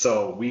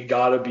 So we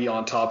got to be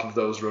on top of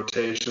those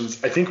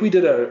rotations. I think we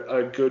did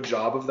a good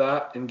job of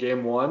that in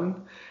game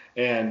 1,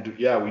 and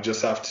yeah, we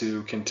just have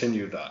to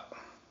continue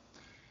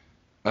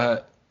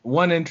that.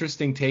 One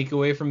interesting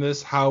takeaway from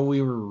this, how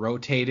we were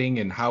rotating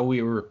and how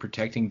we were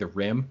protecting the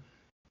rim.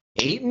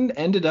 Ayton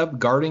ended up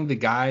guarding the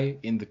guy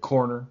in the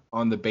corner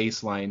on the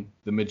baseline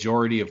the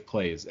majority of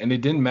plays, and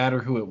it didn't matter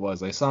who it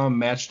was. I saw him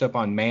matched up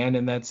on man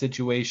in that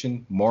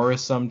situation,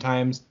 Morris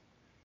sometimes.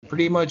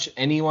 Pretty much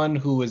anyone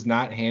who was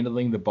not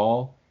handling the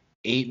ball,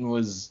 Ayton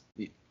was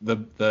he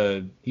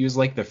was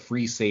like the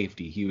free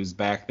safety. He was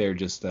back there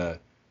just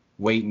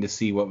waiting to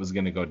see what was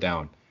going to go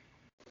down.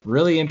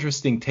 Really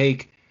interesting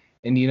take.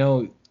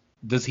 And,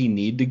 does he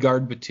need to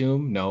guard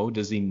Batum? No.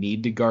 Does he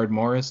need to guard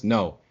Morris?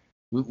 No.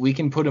 We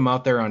can put him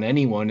out there on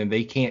anyone, and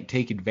they can't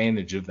take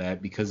advantage of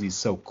that because he's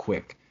so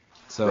quick.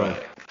 So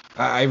right.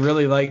 I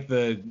really like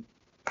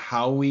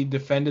how we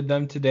defended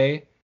them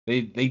today.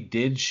 They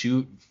did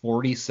shoot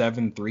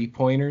 47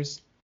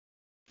 3-pointers,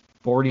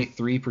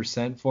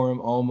 43% for them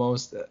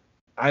almost.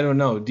 I don't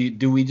know.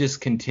 Do we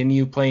just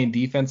continue playing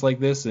defense like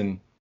this and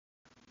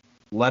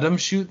let them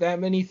shoot that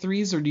many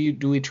threes, or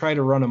do we try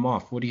to run them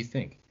off? What do you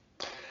think?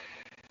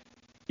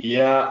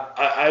 Yeah,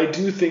 I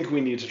do think we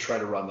need to try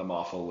to run them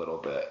off a little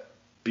bit,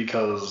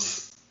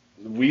 because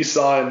we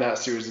saw in that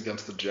series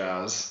against the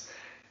Jazz,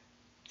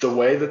 the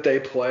way that they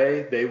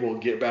play, they will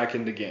get back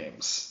into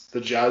games. The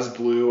Jazz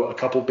blew a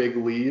couple big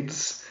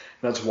leads.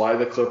 That's why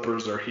the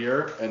Clippers are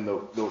here. And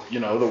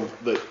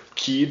the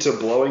key to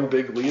blowing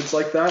big leads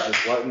like that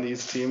is letting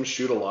these teams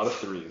shoot a lot of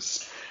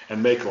threes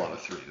and make a lot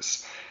of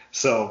threes.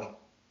 So,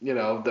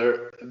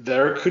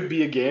 there could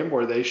be a game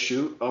where they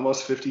shoot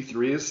almost 50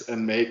 threes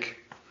and make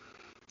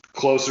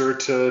closer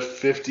to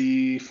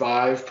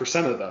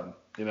 55% of them,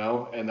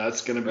 and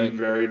that's going to be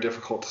very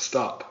difficult to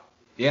stop.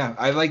 Yeah,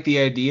 I like the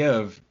idea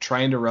of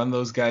trying to run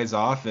those guys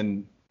off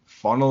and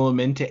funnel them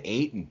into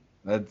Ayton.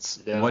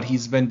 That's what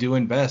he's been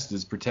doing best,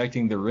 is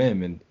protecting the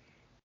rim, and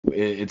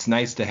it's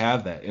nice to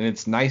have that. And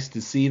it's nice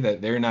to see that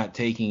they're not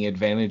taking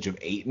advantage of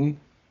Ayton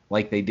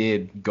like they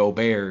did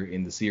Gobert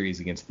in the series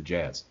against the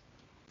Jazz.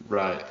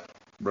 Right,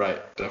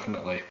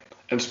 definitely.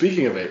 And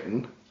speaking of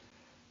Ayton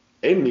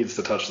needs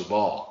to touch the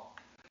ball.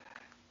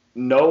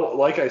 No,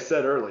 like I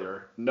said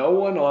earlier, no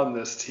one on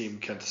this team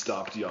can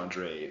stop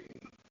DeAndre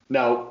Ayton.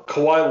 Now,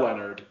 Kawhi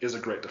Leonard is a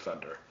great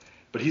defender,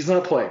 but he's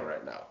not playing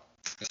right now.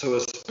 So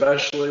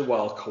especially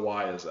while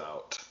Kawhi is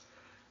out,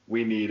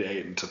 we need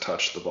Ayton to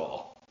touch the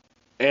ball.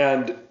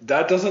 And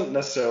that doesn't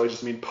necessarily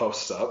just mean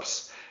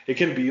post-ups. It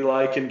can be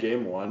like in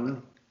Game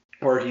 1,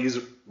 where he's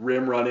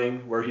rim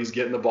running, where he's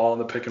getting the ball in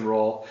the pick and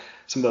roll,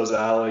 some of those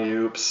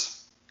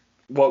alley-oops.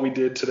 What we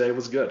did today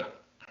was good.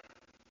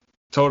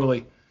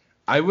 Totally.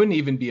 I wouldn't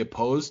even be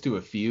opposed to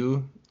a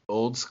few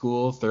old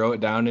school, throw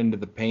it down into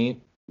the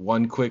paint,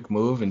 one quick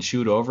move and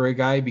shoot over a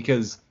guy,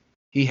 because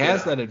he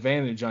has that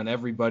advantage on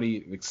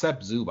everybody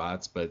except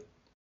Zubats. But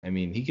I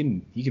mean, he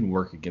can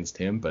work against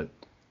him. But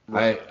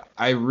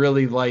I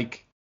really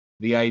like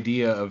the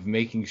idea of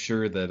making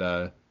sure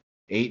that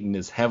Ayton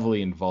is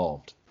heavily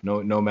involved,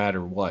 no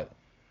matter what.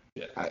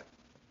 Yeah.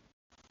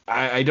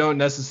 I don't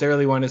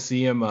necessarily want to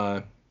see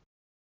him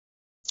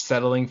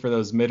settling for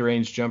those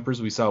mid-range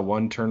jumpers. We saw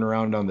one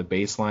turnaround on the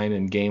baseline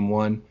in Game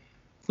 1.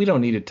 We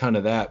don't need a ton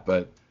of that,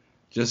 but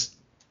just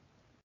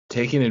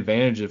taking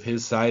advantage of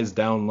his size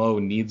down low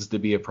needs to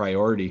be a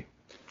priority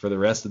for the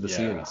rest of the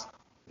series.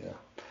 Yeah.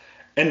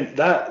 And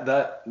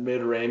that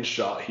mid-range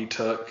shot he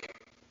took,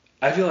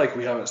 I feel like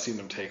we haven't seen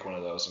him take one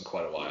of those in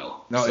quite a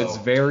while. No, it's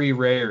very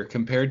rare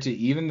compared to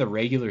even the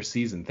regular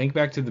season. Think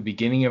back to the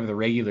beginning of the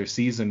regular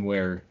season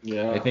where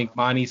I think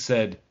Monty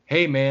said,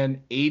 hey,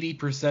 man,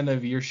 80%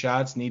 of your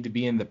shots need to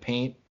be in the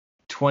paint.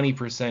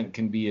 20%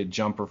 can be a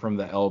jumper from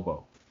the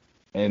elbow.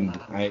 And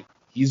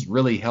he's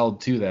really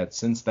held to that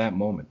since that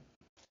moment.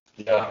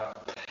 Yeah.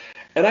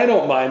 And I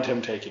don't mind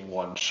him taking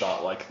one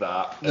shot like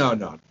that.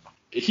 No.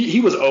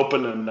 He was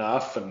open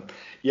enough, and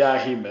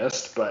he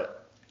missed,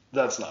 but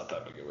that's not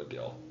that big of a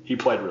deal. He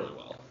played really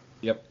well.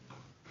 Yep.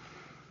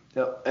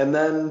 And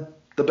then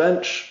the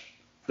bench.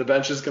 The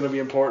bench is going to be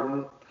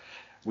important.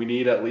 We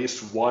need at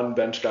least one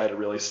bench guy to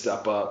really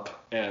step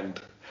up. And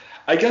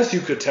I guess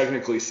you could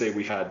technically say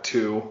we had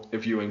two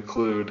if you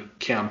include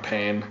Cam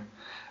Payne.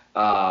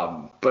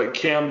 But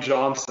Cam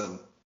Johnson,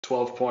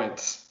 12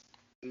 points.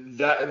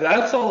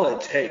 That's all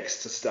it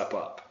takes to step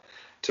up.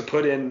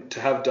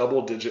 To have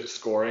double-digit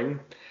scoring,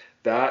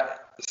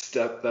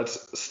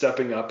 that's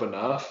stepping up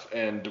enough,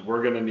 and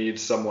we're going to need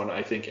someone,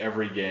 I think,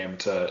 every game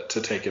to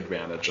take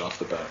advantage off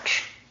the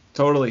bench.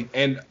 Totally.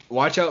 And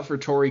watch out for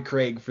Torrey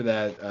Craig for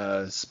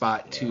that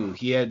spot, too.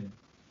 He had,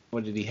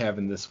 what did he have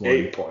in this one?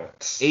 8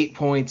 points. 8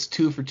 points,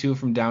 2 for 2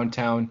 from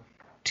downtown.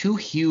 2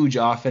 huge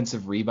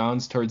offensive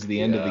rebounds towards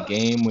the end of the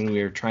game when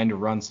we were trying to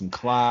run some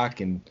clock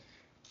and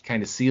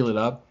kind of seal it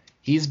up.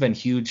 He's been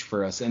huge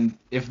for us. And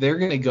if they're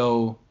going to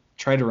go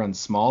try to run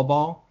small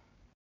ball,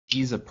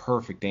 he's a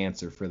perfect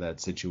answer for that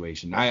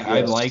situation.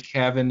 I like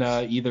having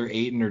either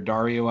Ayton or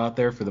Dario out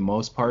there for the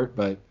most part,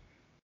 but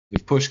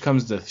if push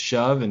comes to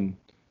shove and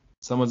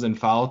someone's in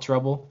foul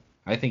trouble,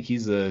 I think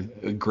he's a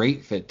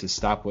great fit to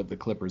stop what the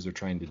Clippers are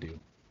trying to do.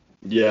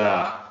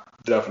 Yeah,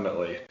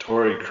 definitely.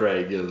 Torrey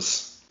Craig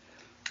is,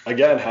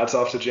 again, hats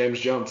off to James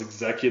Jones,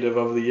 Executive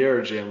of the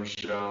Year, James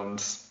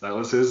Jones. That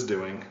was his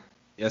doing.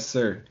 Yes,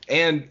 sir.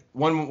 And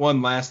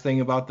one last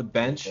thing about the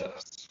bench.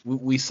 Yes.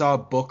 We saw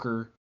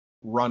Booker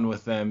run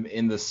with them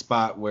in the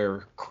spot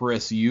where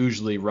Chris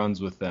usually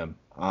runs with them.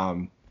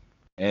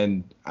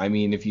 And, I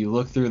mean, if you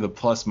look through the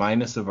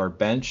plus-minus of our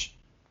bench,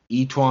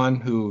 Etuan,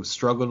 who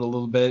struggled a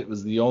little bit,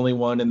 was the only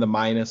one in the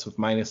minus with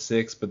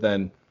 -6, but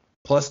then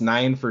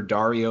 +9 for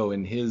Dario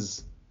in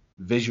his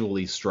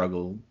visually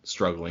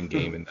struggling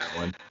game in that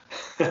one.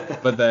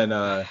 But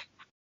then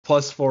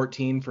plus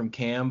 14 from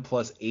Cam,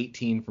 plus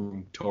 18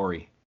 from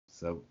Tori.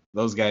 So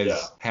those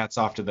guys, hats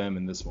off to them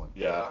in this one.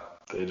 Yeah,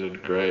 they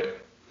did great.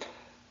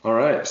 All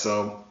right,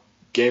 so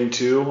game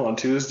 2 on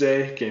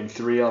Tuesday, game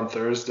 3 on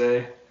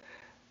Thursday.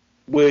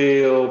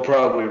 We'll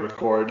probably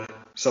record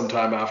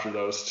sometime after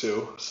those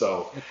two,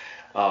 so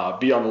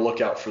be on the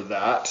lookout for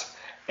that.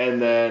 And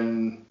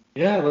then,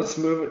 let's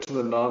move it to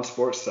the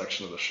non-sports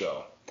section of the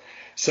show.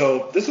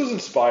 So this was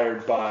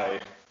inspired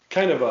by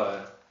kind of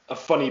a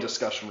funny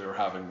discussion we were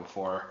having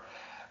before.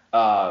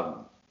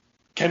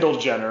 Kendall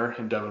Jenner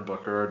and Devin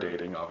Booker are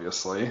dating,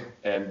 obviously,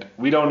 and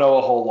we don't know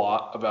a whole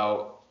lot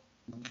about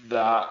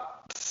that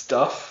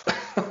stuff.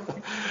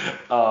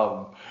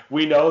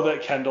 We know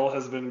that Kendall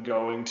has been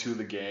going to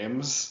the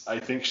games. I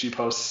think she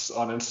posts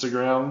on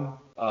Instagram.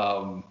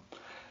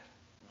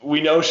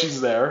 We know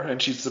she's there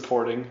and she's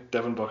supporting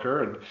Devin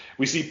Booker, and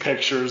we see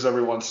pictures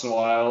every once in a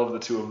while of the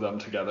two of them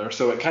together.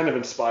 So it kind of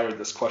inspired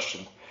this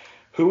question.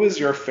 Who is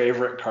your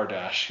favorite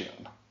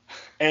Kardashian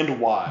and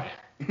why?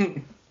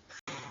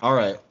 All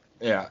right.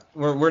 Yeah,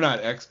 we're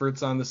not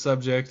experts on the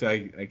subject.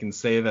 I can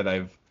say that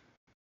I've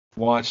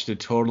watched a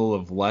total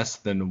of less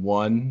than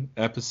 1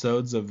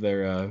 episodes of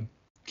their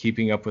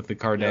Keeping Up with the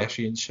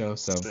Kardashians show.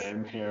 So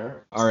Same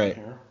here. All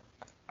right.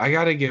 I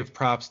got to give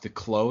props to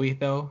Khloe,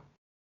 though,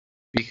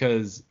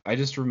 because I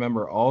just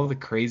remember all the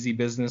crazy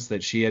business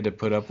that she had to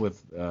put up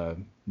with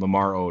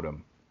Lamar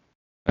Odom.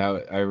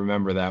 I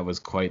remember that was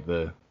quite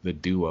the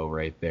duo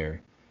right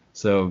there.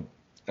 So,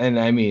 and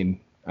I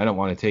mean, I don't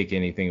want to take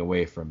anything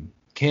away from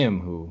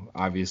Kim, who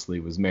obviously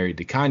was married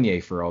to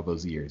Kanye for all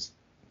those years.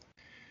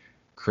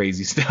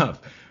 Crazy stuff.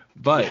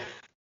 But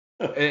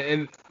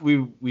and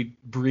we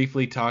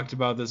briefly talked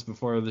about this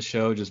before the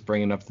show, just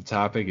bringing up the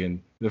topic,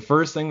 and the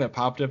first thing that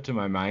popped up to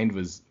my mind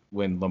was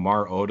when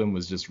Lamar Odom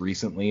was just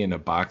recently in a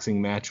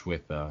boxing match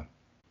with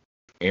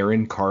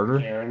Aaron Carter.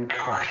 Aaron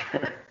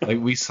Carter. Like,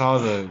 we saw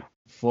the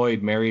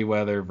Floyd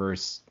Mayweather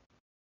versus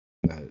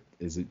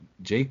is it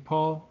Jake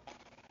Paul?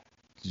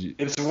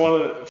 It's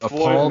one of Floyd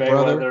Paul Mayweather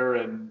brother?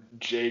 and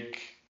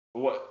Jake.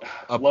 What?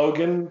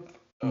 Logan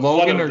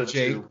or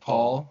Jake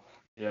Paul?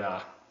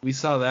 Yeah. We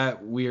saw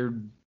that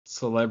weird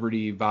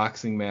celebrity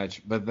boxing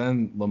match, but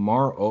then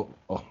Lamar.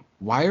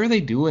 Why are they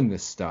doing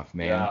this stuff,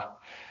 man? Yeah.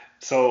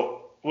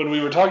 So when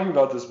we were talking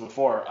about this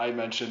before, I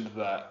mentioned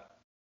that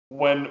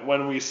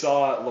when we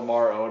saw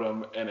Lamar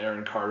Odom and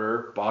Aaron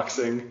Carter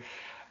boxing,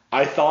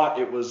 I thought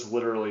it was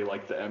literally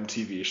like the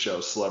MTV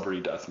show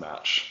Celebrity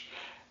Deathmatch.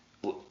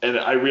 And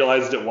I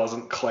realized it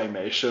wasn't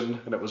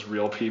claymation and it was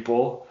real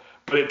people.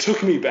 But it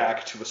took me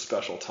back to a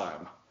special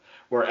time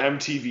where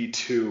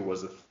MTV2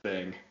 was a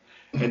thing.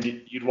 And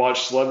you'd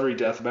watch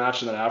Celebrity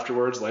Deathmatch, and then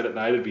afterwards, late at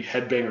night, it'd be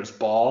Headbangers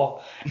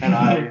Ball. And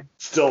I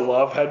still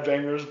love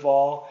Headbangers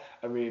Ball.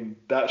 I mean,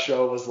 that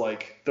show was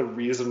like the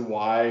reason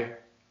why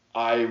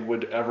I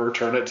would ever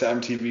turn it to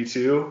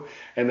MTV2.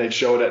 And they'd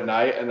show it at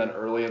night and then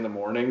early in the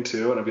morning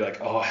too. And I'd be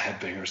like, oh,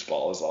 Headbangers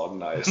Ball is all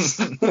nice.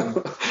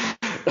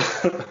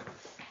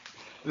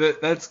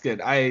 That's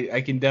good.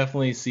 I can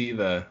definitely see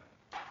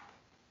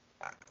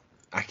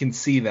I can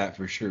see that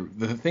for sure.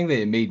 The thing that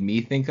it made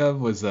me think of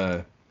was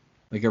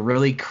like a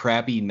really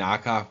crappy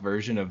knockoff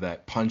version of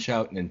that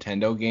Punch-Out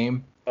Nintendo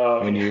game.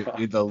 When you're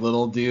the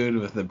little dude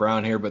with the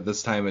brown hair, but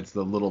this time it's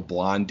the little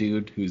blonde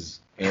dude who's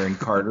Aaron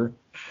Carter.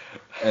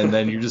 And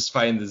then you're just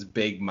fighting this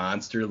big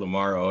monster,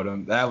 Lamar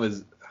Odom. That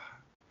was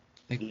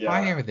like,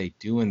 why are they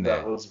doing that?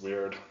 That was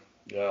weird.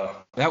 Yeah.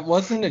 That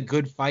wasn't a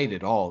good fight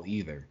at all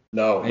either.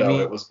 No,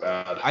 it was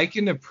bad. I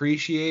can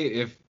appreciate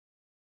if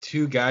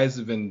two guys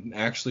have been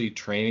actually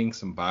training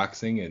some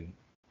boxing and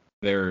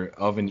they're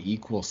of an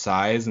equal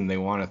size and they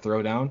want to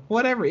throw down.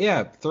 Whatever,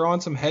 yeah, throw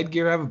on some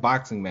headgear, have a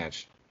boxing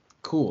match.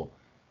 Cool.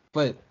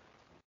 But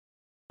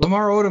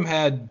Lamar Odom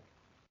had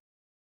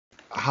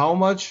how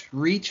much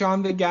reach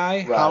on the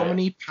guy? Right. How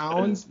many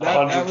pounds?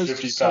 That was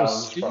just so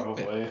stupid.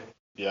 Probably.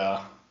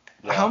 Yeah.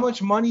 How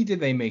much money did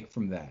they make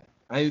from that?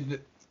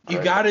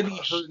 You got to be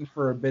hurting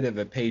for a bit of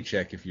a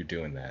paycheck if you're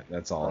doing that.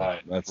 That's all.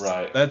 Right. That's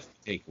the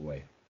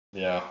takeaway.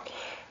 Yeah.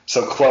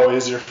 So Khloe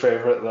is your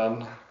favorite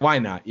then? Why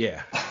not?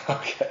 Yeah.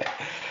 Okay.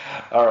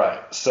 All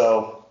right.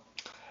 So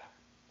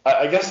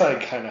I guess I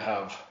kind of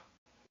have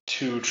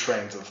 2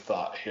 trains of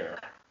thought here.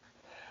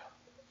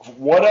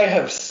 What I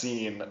have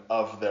seen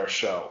of their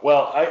show.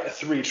 Well,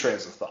 3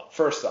 trains of thought.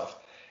 First off,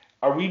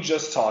 are we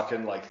just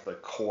talking like the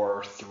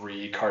core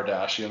 3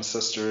 Kardashian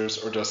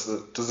sisters, or does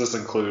this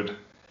include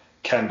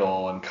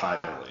Kendall and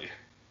Kylie?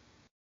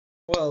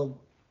 Well,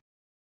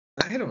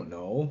 I don't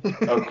know.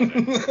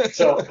 Okay.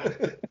 So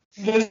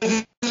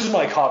this is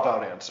my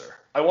cop-out answer.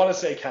 I want to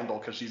say Kendall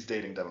because she's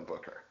dating Devin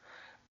Booker.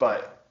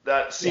 But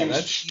that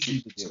seems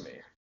cheap to me.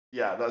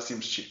 Yeah, that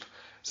seems cheap.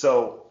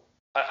 So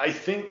I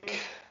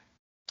think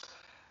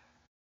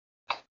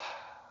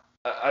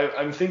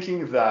I'm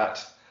thinking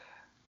that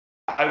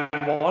I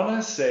want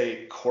to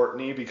say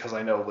Kourtney because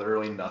I know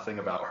literally nothing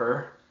about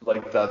her.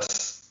 Like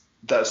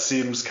that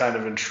seems kind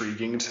of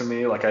intriguing to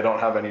me. Like I don't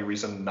have any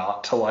reason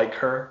not to like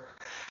her.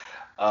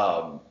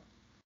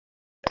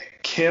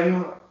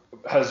 Kim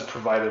has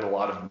provided a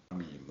lot of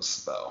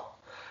memes, though.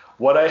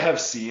 What I have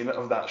seen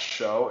of that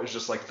show is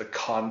just like the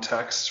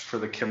context for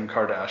the Kim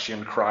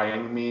Kardashian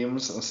crying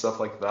memes and stuff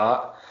like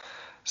that.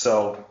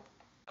 So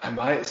I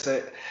might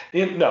say,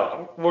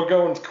 no, we're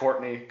going with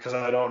Courtney because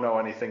I don't know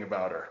anything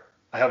about her.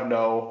 I have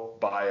no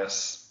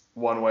bias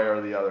one way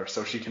or the other,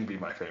 so she can be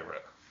my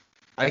favorite.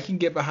 I can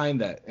get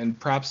behind that, and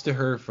props to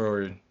her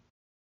for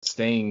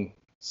staying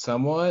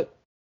somewhat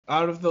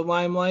out of the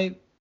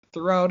limelight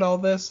throughout all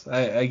this.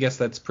 I guess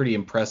that's pretty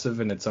impressive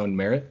in its own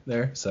merit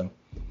there. So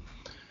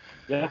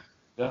yeah,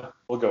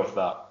 we'll go with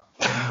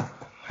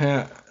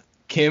that.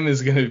 Kim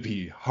is gonna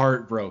be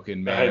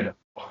heartbroken, man.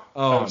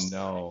 Oh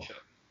no.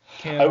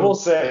 I will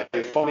say,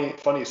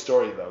 funny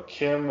story though.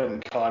 Kim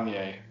and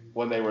Kanye,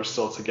 when they were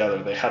still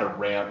together, they had a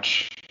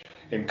ranch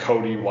in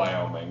Cody,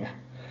 Wyoming.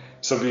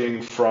 So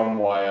being from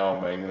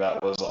Wyoming,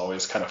 that was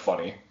always kind of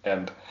funny.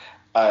 And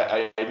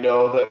I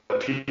know that the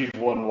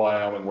people in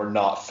Wyoming were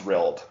not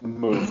thrilled,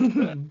 moved.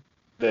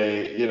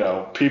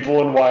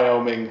 People in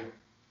Wyoming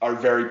are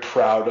very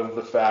proud of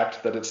the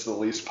fact that it's the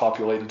least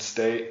populated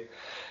state,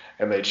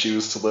 and they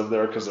choose to live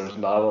there because there's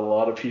not a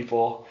lot of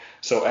people.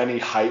 So any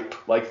hype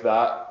like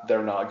that,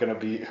 they're not going to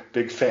be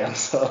big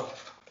fans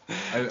of.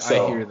 I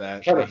hear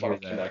that. Kind of a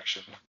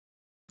connection.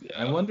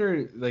 Yeah. I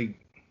wonder, like,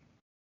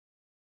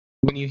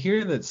 when you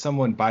hear that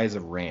someone buys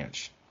a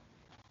ranch,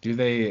 do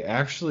they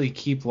actually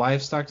keep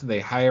livestock? Do they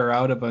hire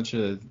out a bunch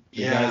of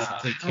guys to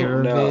take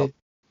care of it?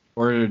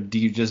 Or do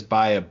you just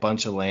buy a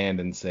bunch of land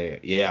and say,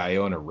 yeah, I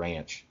own a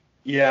ranch?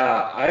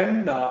 Yeah,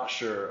 I'm not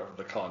sure of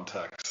the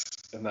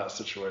context in that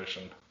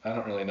situation. I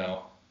don't really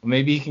know.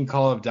 Maybe you can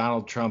call up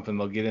Donald Trump and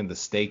they'll get in the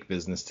steak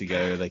business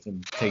together. They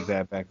can take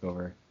that back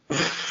over.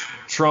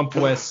 Trump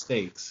West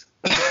Steaks.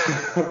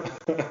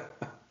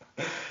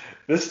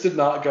 This did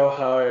not go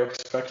how I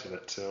expected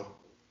it to.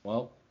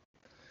 Well,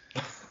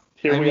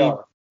 here we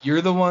are.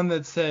 You're the one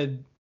that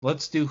said,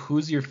 let's do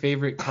who's your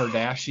favorite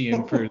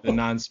Kardashian for the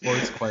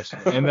non-sports question.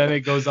 And then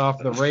it goes off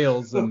the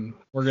rails and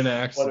we're going to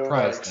act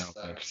surprised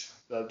now.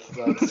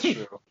 That's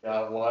true.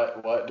 Yeah,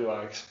 what do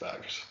I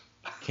expect?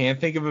 Can't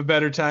think of a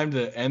better time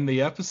to end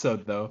the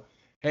episode, though.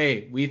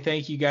 Hey, we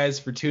thank you guys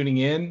for tuning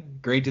in.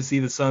 Great to see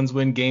the Suns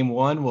win Game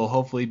 1. We'll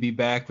hopefully be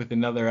back with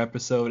another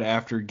episode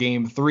after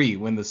Game 3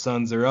 when the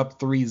Suns are up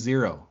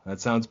 3-0. That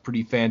sounds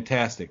pretty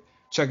fantastic.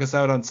 Check us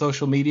out on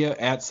social media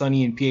at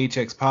Sunny and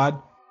PHX Pod,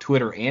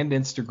 Twitter and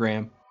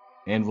Instagram,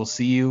 and we'll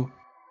see you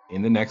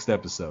in the next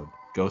episode.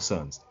 Go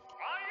Suns.